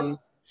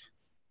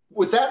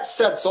 With that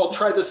said, so I'll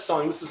try this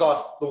song. This is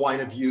off The Wine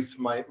of Youth,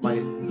 my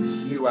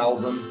new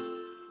album.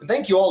 And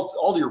thank you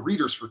all your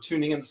readers for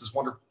tuning in. This is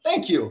wonderful.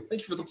 Thank you.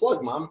 Thank you for the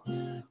plug, Mom.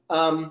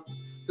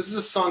 This is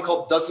a song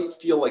called Doesn't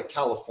Feel Like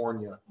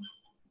California.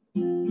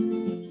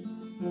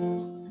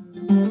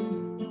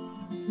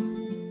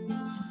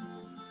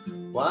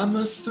 Why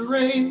must the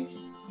rain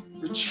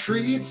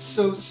retreat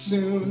so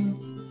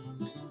soon?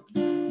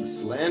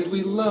 This land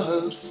we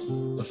love's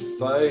a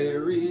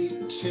fiery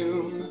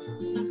tomb.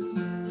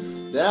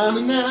 Down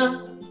and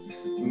out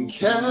in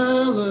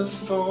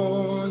California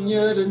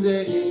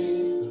today.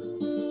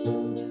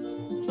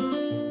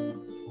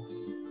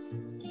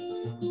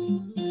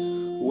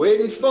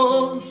 Waiting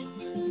for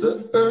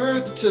the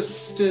earth to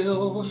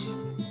still.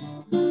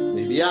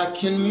 Maybe I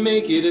can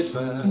make it if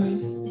I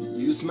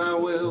use my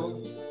will.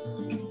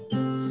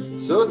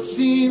 So it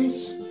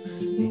seems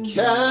in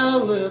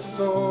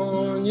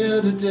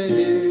California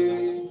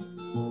today.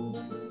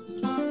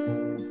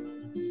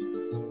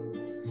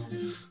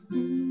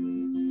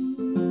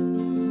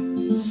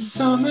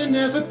 Summer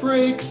never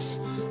breaks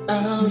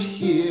out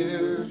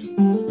here.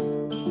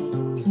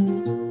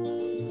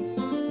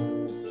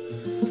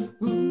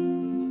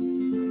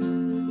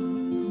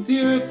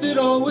 The earth, it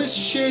always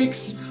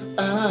shakes,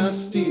 I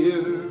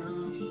fear.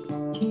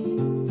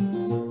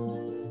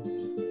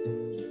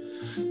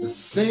 The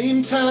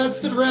same tides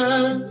that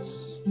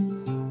rise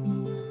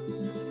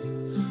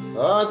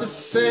are the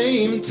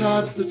same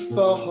tides that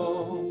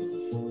fall.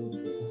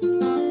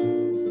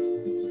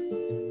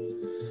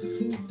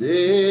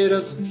 Today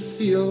doesn't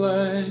feel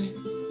like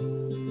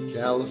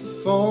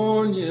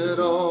California at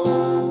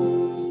all.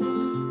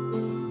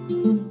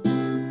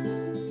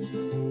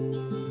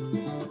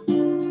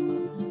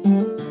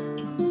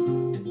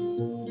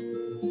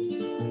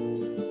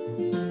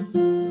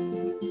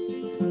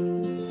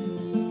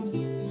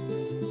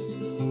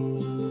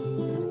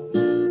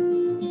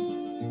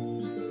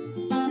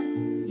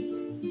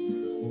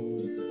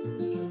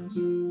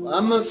 Why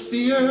must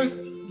the earth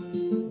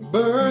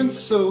burn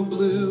so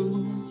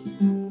blue?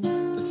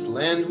 This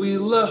land we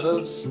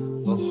love's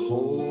a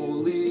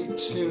holy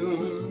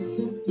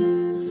tune.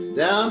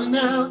 Down and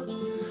out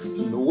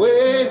in the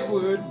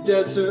wayward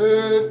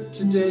desert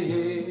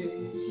today.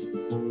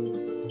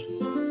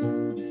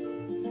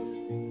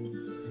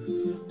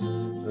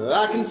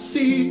 I can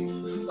see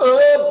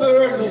a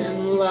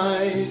burning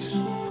light.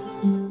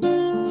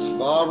 It's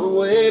far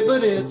away,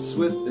 but it's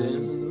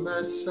within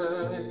my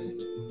sight.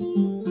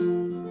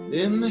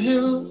 In the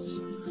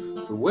hills,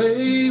 the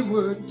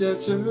wayward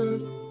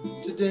desert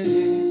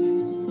today.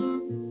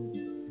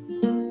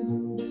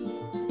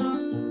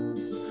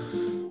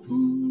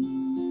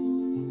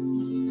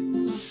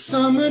 Ooh,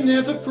 summer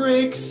never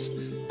breaks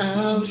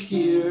out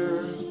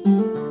here.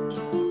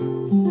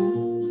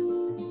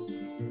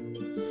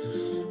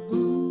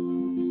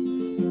 Ooh,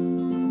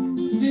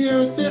 the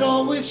earth, it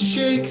always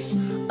shakes,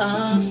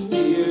 I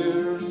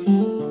fear.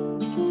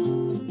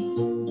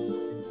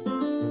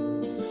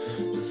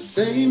 The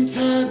same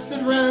tides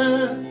that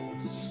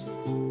rise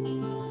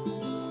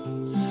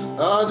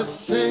are the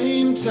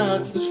same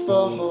tides that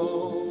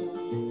fall.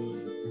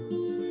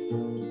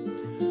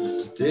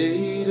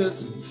 Today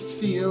doesn't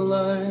feel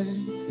like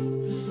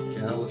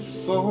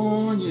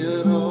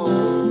California at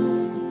all.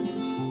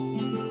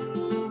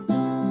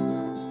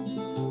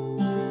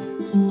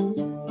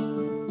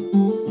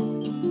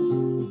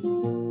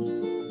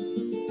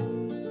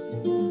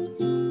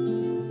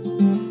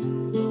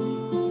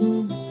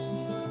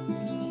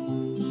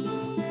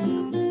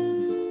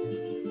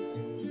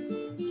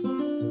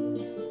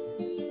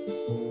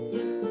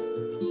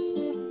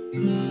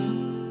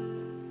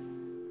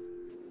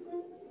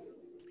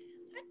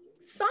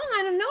 Song,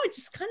 I don't know, it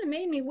just kind of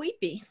made me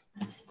weepy.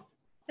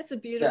 That's a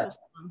beautiful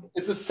song.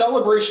 It's a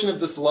celebration of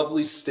this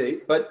lovely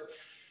state, but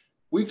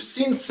we've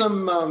seen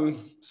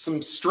some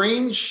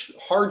strange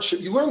hardship.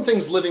 You learn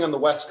things living on the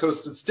West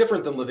Coast. It's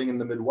different than living in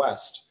the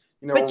Midwest.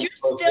 You know, but you're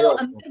still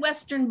a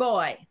Midwestern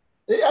boy.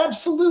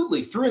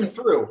 Absolutely, through and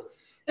through.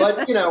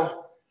 But you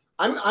know,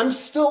 I'm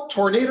still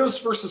tornadoes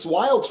versus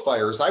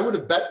wildfires. I would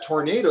have bet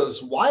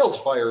tornadoes.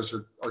 Wildfires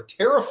are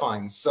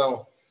terrifying.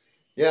 So,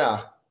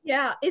 yeah.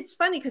 Yeah, it's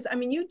funny because I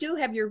mean, you do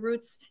have your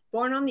roots,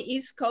 born on the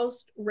East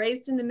Coast,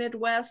 raised in the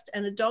Midwest,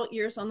 and adult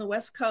years on the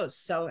West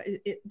Coast. So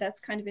that's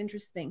kind of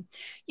interesting.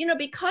 You know,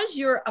 because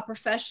you're a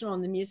professional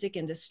in the music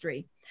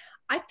industry,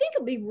 I think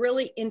it'll be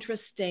really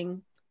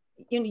interesting.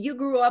 You know, you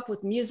grew up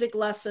with music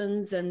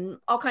lessons and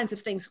all kinds of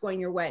things going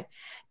your way.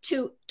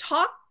 To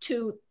talk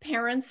to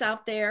parents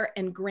out there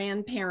and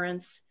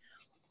grandparents,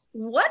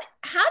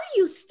 how do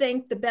you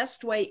think the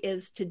best way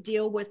is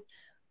to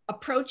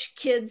approach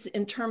kids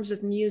in terms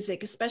of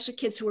music, especially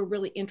kids who are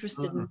really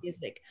interested in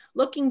music,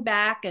 looking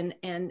back and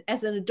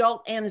as an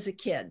adult and as a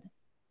kid?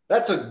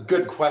 That's a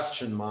good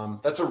question, Mom.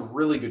 That's a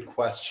really good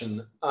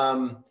question.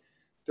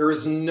 There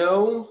is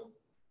no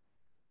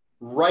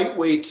right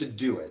way to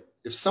do it.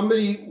 If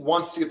somebody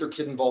wants to get their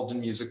kid involved in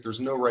music, there's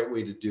no right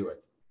way to do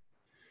it.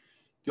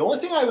 The only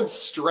thing I would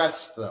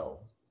stress,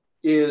 though,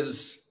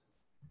 is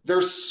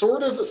there's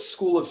sort of a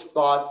school of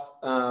thought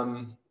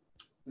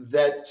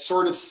that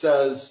sort of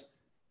says,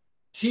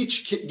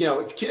 teach, you know,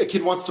 if a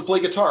kid wants to play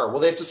guitar, well,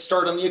 they have to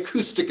start on the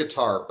acoustic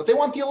guitar, but they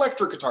want the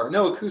electric guitar,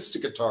 no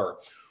acoustic guitar.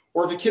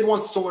 Or if a kid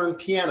wants to learn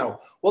piano,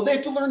 well, they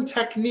have to learn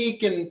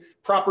technique and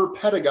proper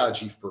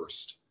pedagogy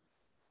first.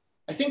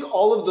 I think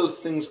all of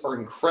those things are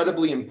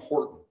incredibly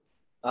important.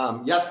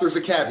 Yes, there's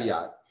a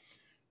caveat.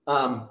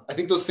 I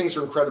think those things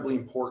are incredibly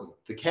important.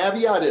 The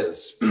caveat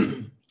is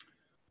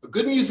a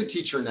good music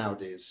teacher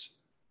nowadays,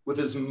 with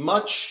as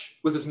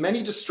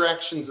many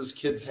distractions as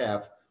kids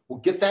have, will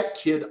get that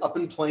kid up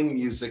and playing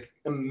music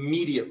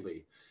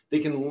immediately. They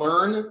can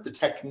learn the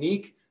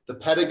technique, the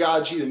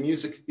pedagogy, the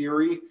music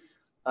theory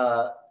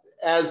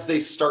as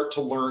they start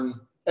to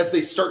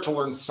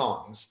learn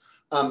songs.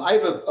 I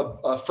have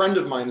a friend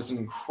of mine who's an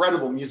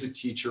incredible music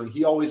teacher, and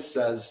he always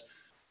says,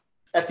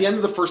 At the end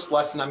of the first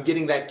lesson, I'm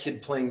getting that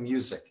kid playing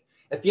music.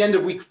 At the end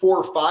of week 4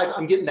 or 5,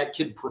 I'm getting that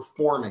kid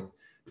performing,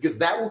 because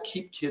that will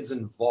keep kids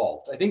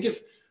involved. I think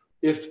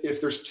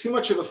if there's too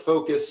much of a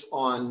focus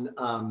on,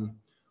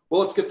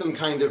 well, let's get them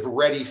kind of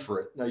ready for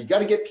it. No, you got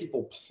to get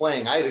people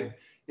playing. I had an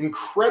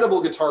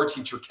incredible guitar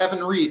teacher,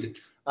 Kevin Reed.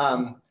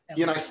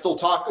 He and I still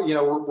talk, you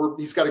know,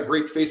 he's got a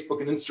great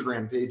Facebook and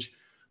Instagram page.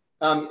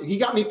 And he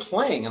got me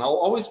playing, and I'll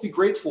always be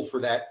grateful for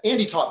that. And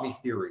he taught me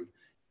theory.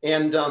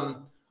 And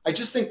I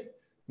just think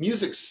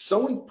music's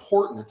so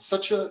important. It's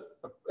such a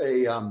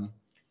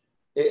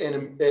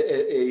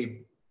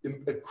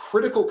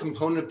critical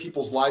component of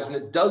people's lives, and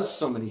it does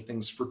so many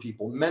things for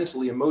people,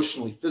 mentally,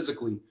 emotionally,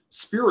 physically,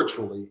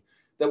 spiritually,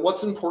 that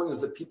what's important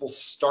is that people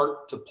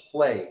start to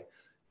play.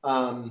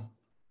 Of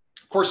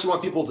course, you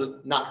want people to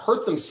not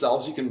hurt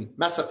themselves. You can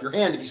mess up your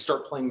hand if you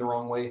start playing the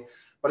wrong way.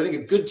 But I think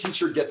a good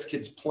teacher gets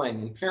kids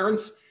playing. And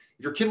parents,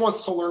 if your kid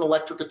wants to learn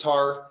electric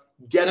guitar,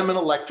 get them an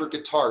electric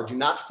guitar. Do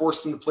not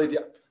force them to play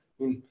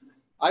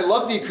I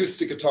love the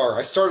acoustic guitar.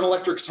 I started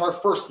electric guitar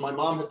first. My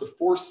mom had the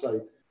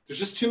foresight. There's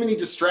just too many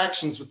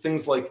distractions with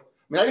things like,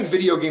 I think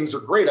video games are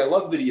great. I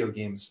love video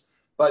games,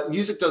 but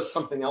music does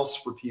something else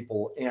for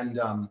people. And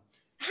how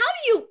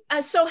do you,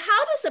 so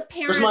how does a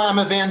parent? I'm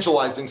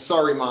evangelizing.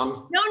 Sorry,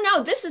 Mom.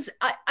 No, this is,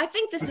 I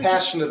think this I'm is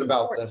passionate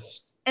about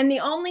this. And the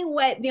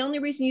only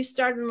reason you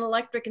started an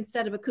electric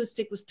instead of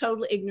acoustic was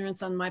total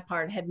ignorance on my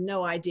part. I had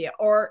no idea.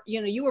 Or,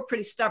 you know, you were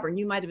pretty stubborn.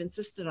 You might've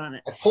insisted on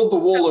it. I pulled the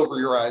wool over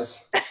your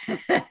eyes.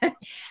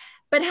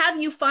 But how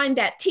do you find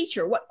that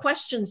teacher? What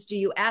questions do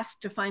you ask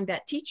to find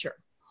that teacher?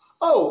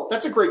 Oh,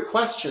 that's a great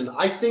question.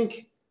 I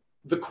think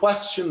the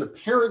question the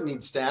parent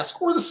needs to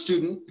ask, or the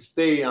student, if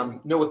they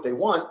know what they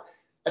want,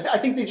 I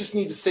think they just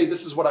need to say,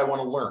 this is what I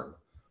want to learn.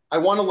 I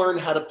want to learn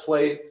how to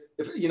play.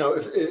 If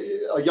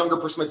a younger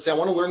person might say, I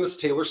want to learn this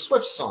Taylor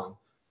Swift song.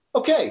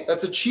 Okay,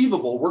 that's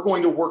achievable. We're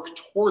going to work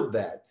toward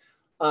that.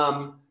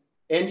 And,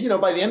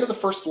 by the end of the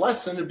first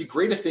lesson, it'd be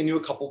great if they knew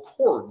a couple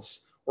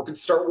chords or could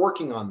start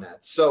working on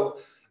that. So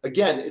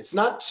again, it's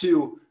not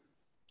too,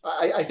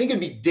 I think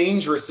it'd be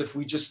dangerous if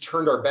we just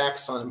turned our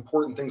backs on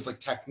important things like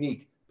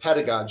technique,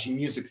 pedagogy,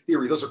 music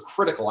theory. Those are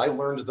critical. I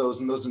learned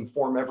those, and those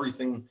inform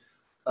everything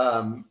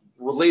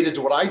related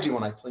to what I do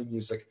when I play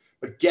music.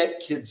 But get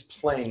kids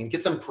playing and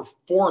get them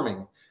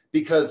performing,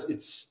 because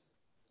it's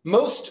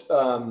most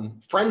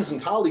friends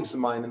and colleagues of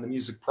mine in the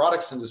music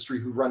products industry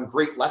who run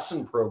great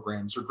lesson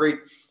programs or great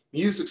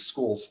music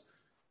schools.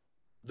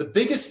 The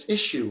biggest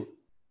issue,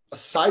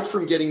 aside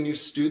from getting new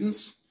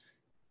students,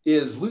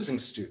 is losing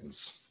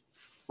students.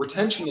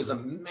 Retention is a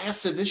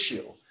massive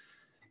issue.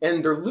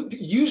 And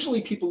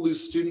usually people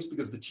lose students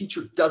because the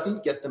teacher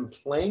doesn't get them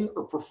playing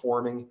or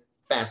performing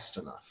fast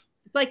enough.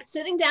 It's like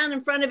sitting down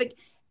in front of it.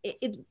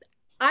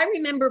 I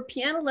remember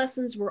piano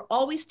lessons were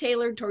always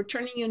tailored toward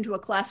turning you into a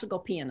classical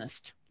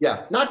pianist.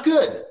 Yeah, not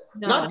good.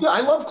 No. Not good.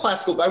 I love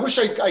classical, but I wish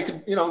I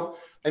could,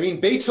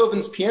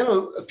 Beethoven's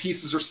piano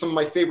pieces are some of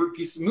my favorite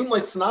pieces.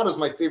 Moonlight Sonata is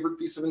my favorite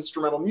piece of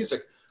instrumental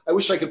music. I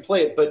wish I could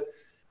play it, but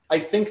I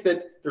think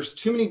that there's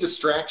too many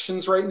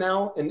distractions right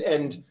now, and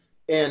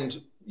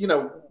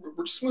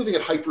we're just moving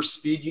at hyper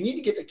speed. You need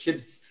to get a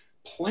kid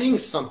playing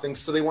something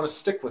so they want to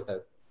stick with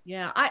it.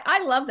 Yeah,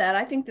 I love that.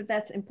 I think that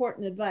that's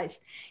important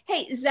advice.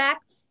 Hey,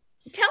 Zach,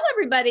 tell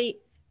everybody,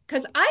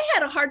 because I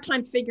had a hard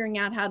time figuring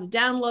out how to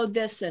download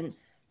this, and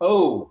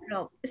so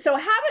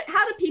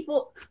how do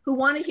people who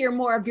want to hear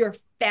more of your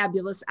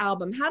fabulous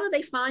album, how do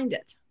they find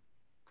it?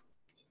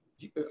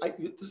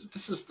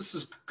 This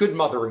is good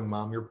mothering,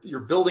 Mom. You're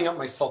building up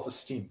my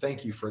self-esteem.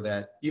 Thank you for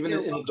that, even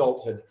in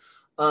adulthood.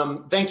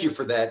 Thank you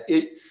for that.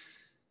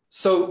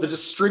 So the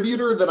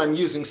distributor that I'm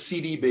using,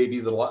 CD Baby,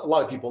 that a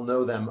lot of people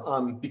know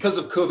them, because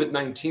of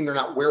COVID-19, they're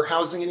not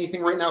warehousing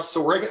anything right now.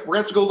 So we're gonna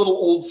have to go a little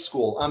old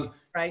school.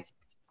 Right.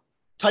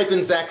 Type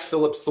in Zach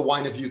Phillips, The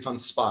Wine of Youth on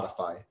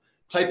Spotify.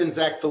 Type in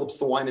Zach Phillips,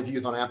 The Wine of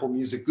Youth on Apple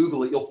Music.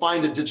 Google it. You'll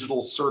find a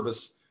digital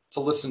service to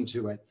listen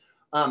to it.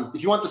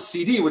 If you want the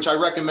CD, which I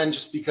recommend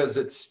just because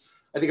it's,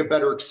 I think, a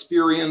better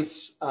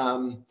experience.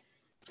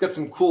 It's got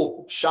some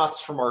cool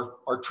shots from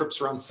our trips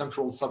around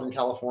Central and Southern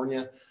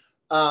California.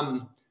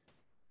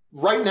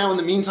 Right now, in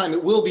the meantime,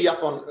 it will be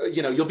up on,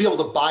 you'll be able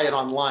to buy it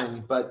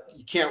online, but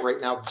you can't right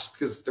now just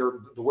because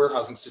the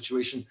warehousing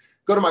situation.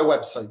 Go to my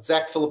website,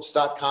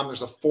 zachphillips.com.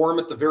 There's a form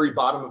at the very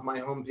bottom of my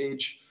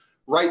homepage.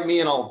 Write me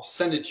and I'll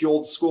send it to you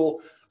old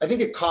school. I think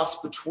it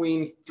costs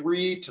between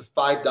 $3 to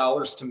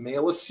 $5 to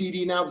mail a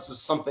CD now. This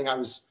is something I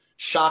was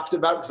shocked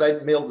about because I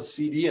hadn't mailed a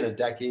CD in a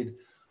decade.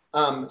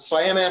 So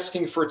I am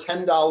asking for a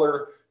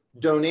 $10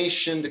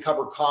 donation to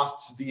cover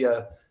costs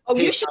via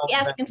PayPal. You should be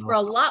asking for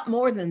a lot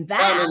more than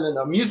that.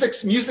 No.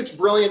 Music's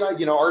brilliant.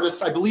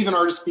 Artists, I believe in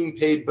artists being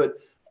paid, but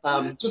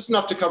just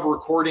enough to cover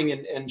recording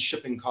and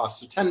shipping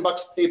costs. So $10,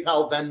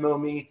 PayPal,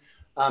 Venmo me,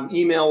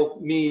 email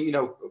me,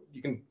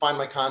 you can find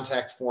my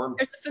contact form.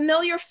 There's a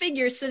familiar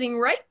figure sitting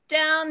right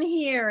down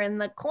here in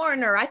the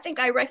corner. I think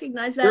I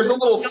recognize that. There's a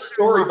little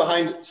story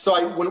behind.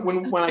 So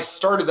when I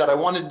started that, I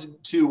wanted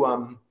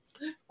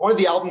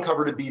the album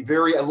cover to be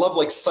I love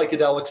like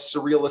psychedelic,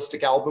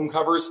 surrealistic album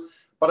covers,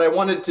 but I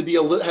wanted to be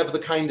have the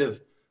kind of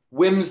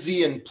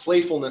whimsy and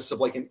playfulness of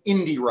like an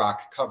indie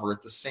rock cover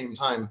at the same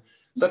time.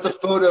 So that's a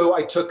photo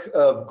I took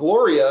of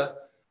Gloria,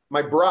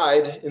 my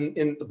bride,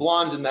 in the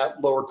blonde in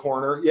that lower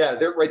corner. Yeah,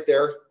 there, right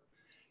there.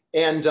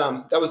 And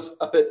that was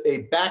up at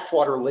a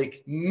backwater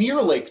lake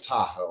near Lake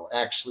Tahoe,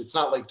 actually. It's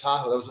not Lake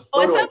Tahoe. That was a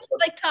photo. Oh, I thought it was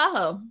Lake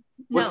Tahoe.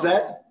 What's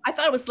that? I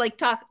thought it was Lake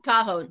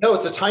Tahoe. No,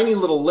 it's a tiny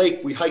little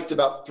lake. We hiked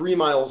about 3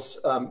 miles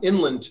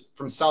inland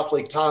from South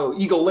Lake Tahoe,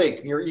 Eagle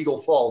Lake near Eagle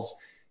Falls.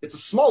 It's a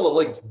small little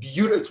lake. It's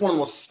beautiful. It's one of the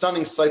most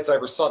stunning sights I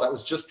ever saw. That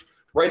was just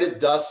right at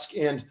dusk.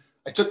 And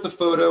I took the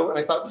photo and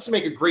I thought this would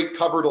make a great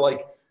cover to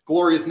like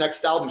Gloria's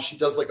next album. She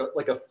does like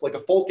a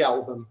folk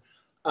album.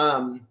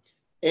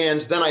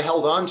 And then I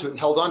held on to it and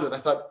held on to it. I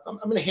thought, I'm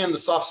going to hand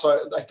this off.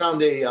 So I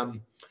found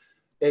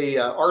a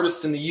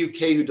artist in the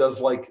UK who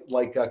does like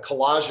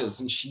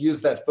collages, and she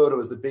used that photo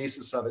as the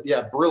basis of it.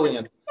 Yeah,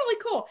 brilliant. Really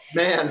cool.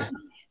 Man.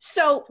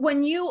 So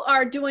when you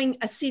are doing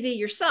a CD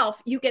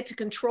yourself, you get to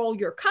control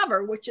your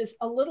cover, which is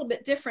a little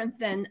bit different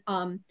than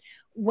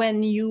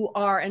when you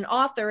are an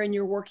author and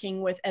you're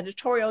working with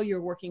editorial, you're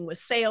working with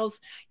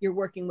sales, you're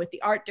working with the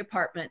art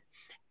department.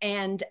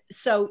 And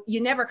so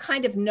you never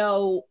kind of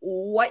know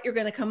what you're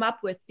going to come up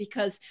with,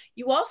 because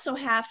you also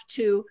have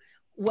to,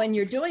 when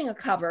you're doing a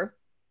cover,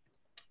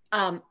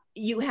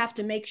 you have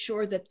to make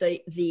sure that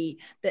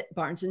that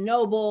Barnes and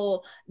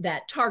Noble,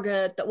 that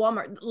Target, that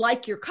Walmart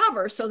like your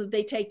cover so that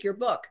they take your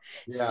book.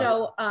 Yeah.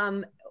 So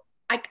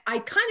I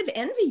kind of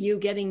envy you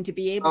getting to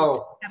be able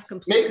to have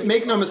complete.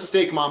 Make no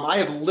mistake, Mom. I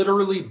have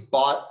literally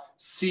bought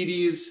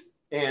CDs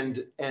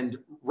and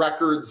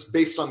records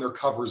based on their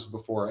covers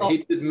before. I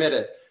hate to admit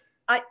it.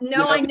 I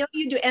know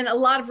you do. And a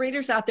lot of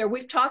readers out there,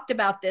 we've talked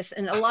about this,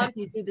 and a lot of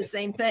you do the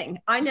same thing.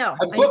 I know.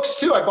 And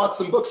books too. I bought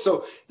some books.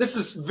 So this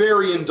is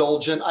very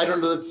indulgent. I don't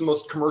know that it's the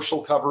most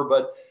commercial cover,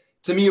 but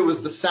to me, it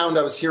was the sound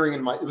I was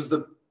hearing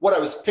what I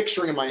was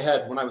picturing in my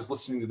head when I was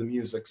listening to the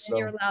music. So and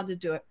you're allowed to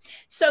do it.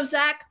 So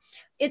Zach,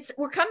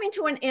 we're coming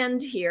to an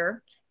end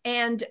here.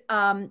 And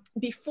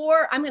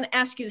before, I'm going to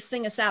ask you to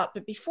sing us out,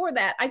 but before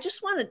that, I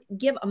just want to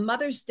give a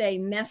Mother's Day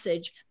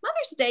message.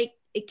 Mother's Day,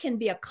 it can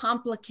be a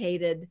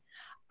complicated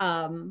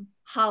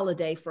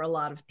holiday for a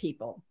lot of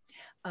people.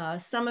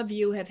 Some of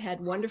you have had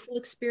wonderful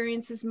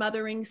experiences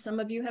mothering. Some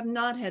of you have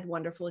not had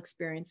wonderful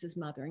experiences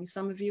mothering.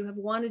 Some of you have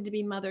wanted to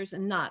be mothers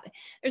and not.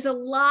 There's a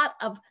lot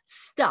of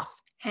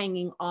stuff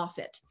hanging off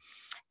it.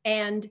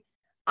 And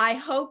I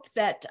hope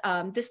that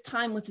this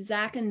time with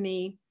Zach and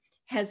me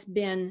has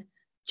been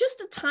just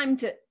a time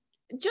to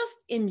just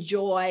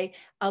enjoy.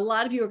 A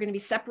lot of you are going to be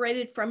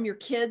separated from your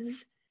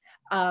kids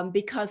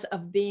because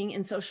of being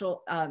in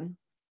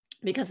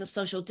because of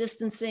social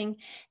distancing.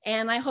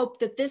 And I hope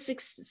that this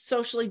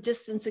socially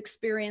distanced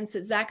experience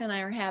that Zach and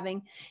I are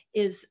having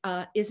is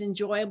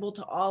enjoyable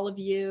to all of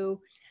you.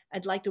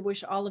 I'd like to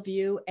wish all of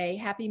you a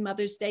happy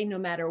Mother's Day, no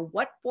matter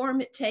what form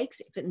it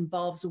takes. If it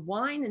involves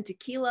wine and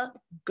tequila,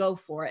 go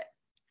for it.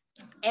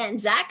 And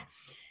Zach,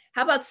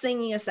 how about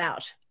singing us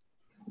out?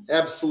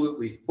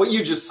 Absolutely. What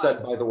you just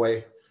said, by the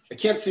way, I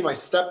can't see my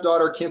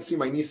stepdaughter, can't see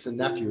my niece and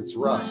nephew. It's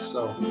rough.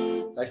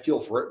 So I feel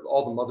for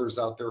all the mothers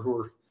out there who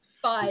are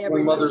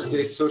Mother's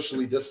Day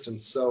socially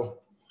distanced. So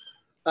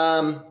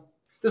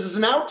this is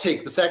an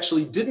outtake. This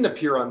actually didn't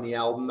appear on the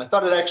album. I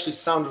thought it actually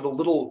sounded a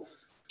little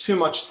too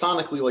much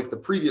sonically like the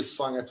previous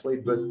song I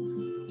played, but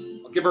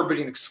I'll give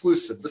everybody an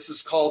exclusive. This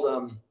is called,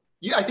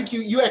 I think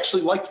you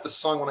actually liked the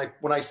song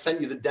when I sent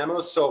you the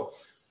demo, so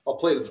I'll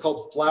play it. It's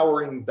called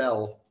Flowering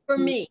Bell. For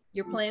me.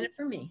 You're playing it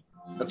for me.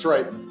 That's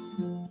right.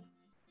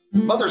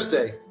 Mother's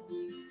Day.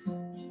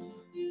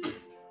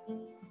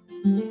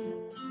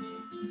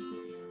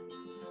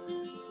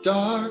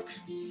 Dark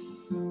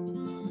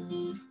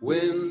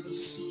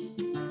winds,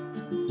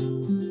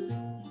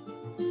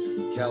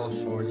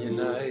 California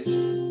night,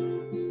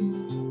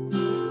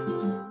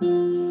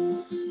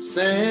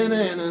 Santa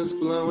Ana's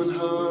blowing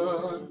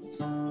hard,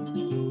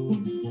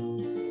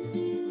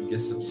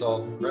 guess it's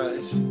all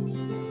right.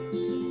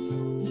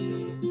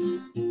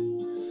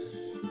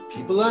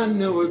 People I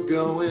know are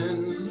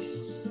going,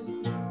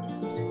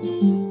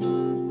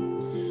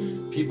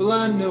 people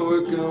I know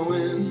are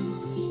going.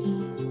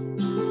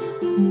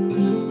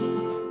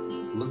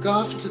 Look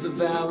off to the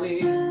valley,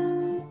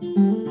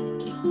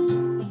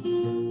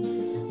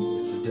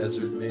 it's a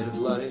desert made of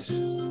light.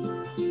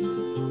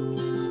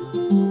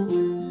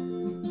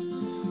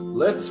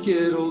 Let's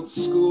get old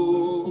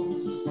school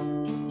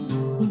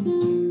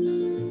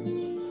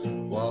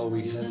while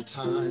we have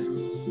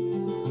time.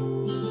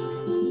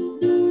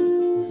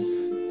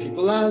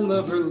 People I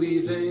love are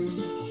leaving,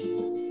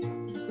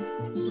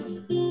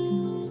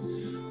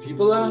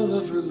 people I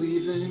love are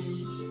leaving.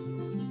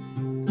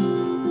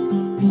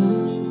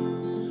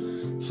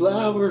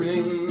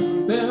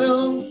 Flowering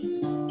bell,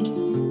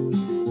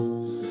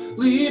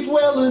 leave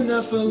well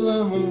enough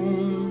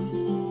alone.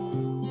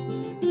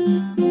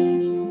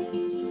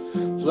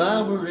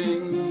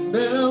 Flowering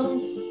bell,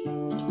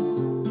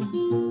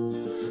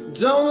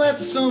 don't let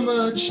so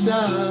much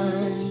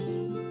die.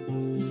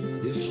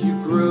 If you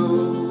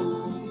grow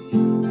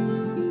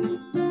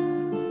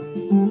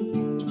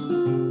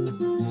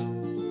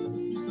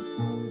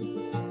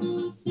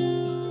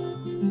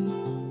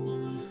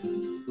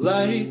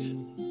light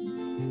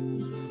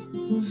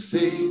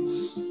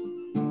fades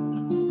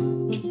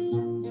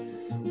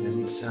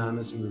and time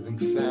is moving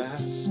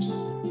fast.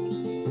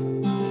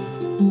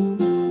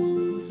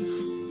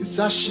 Guess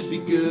I should be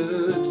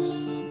good,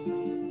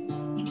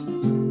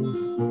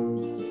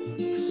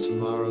 'cause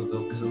tomorrow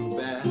they'll come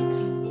back.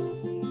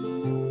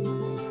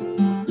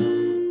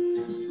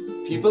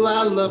 People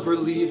I love are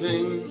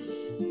leaving.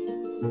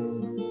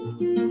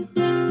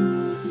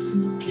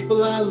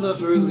 People I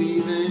love are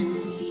leaving.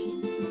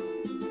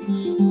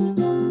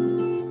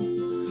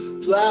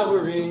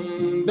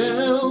 Flowering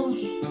bell,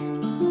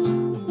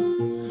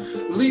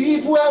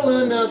 leave well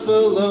enough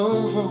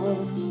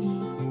alone.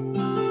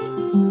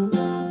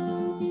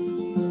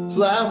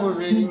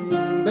 Flowering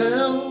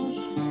bell,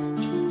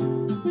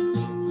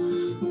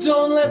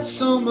 don't let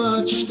so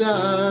much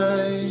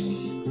die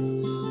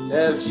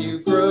as you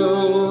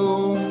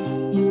grow.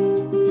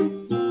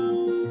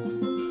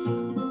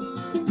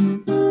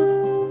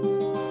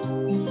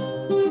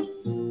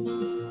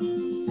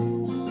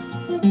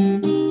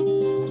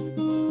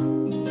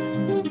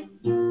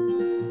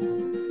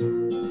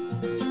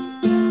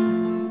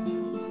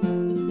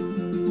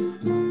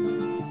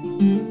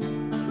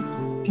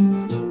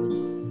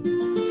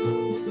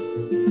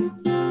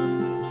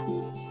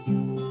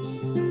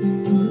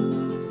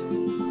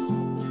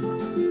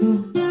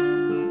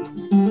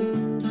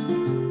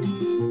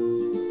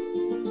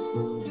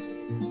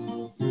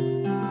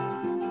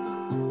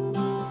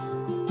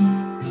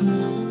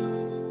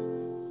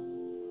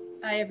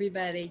 Bye,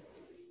 everybody.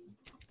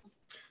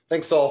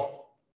 Thanks all.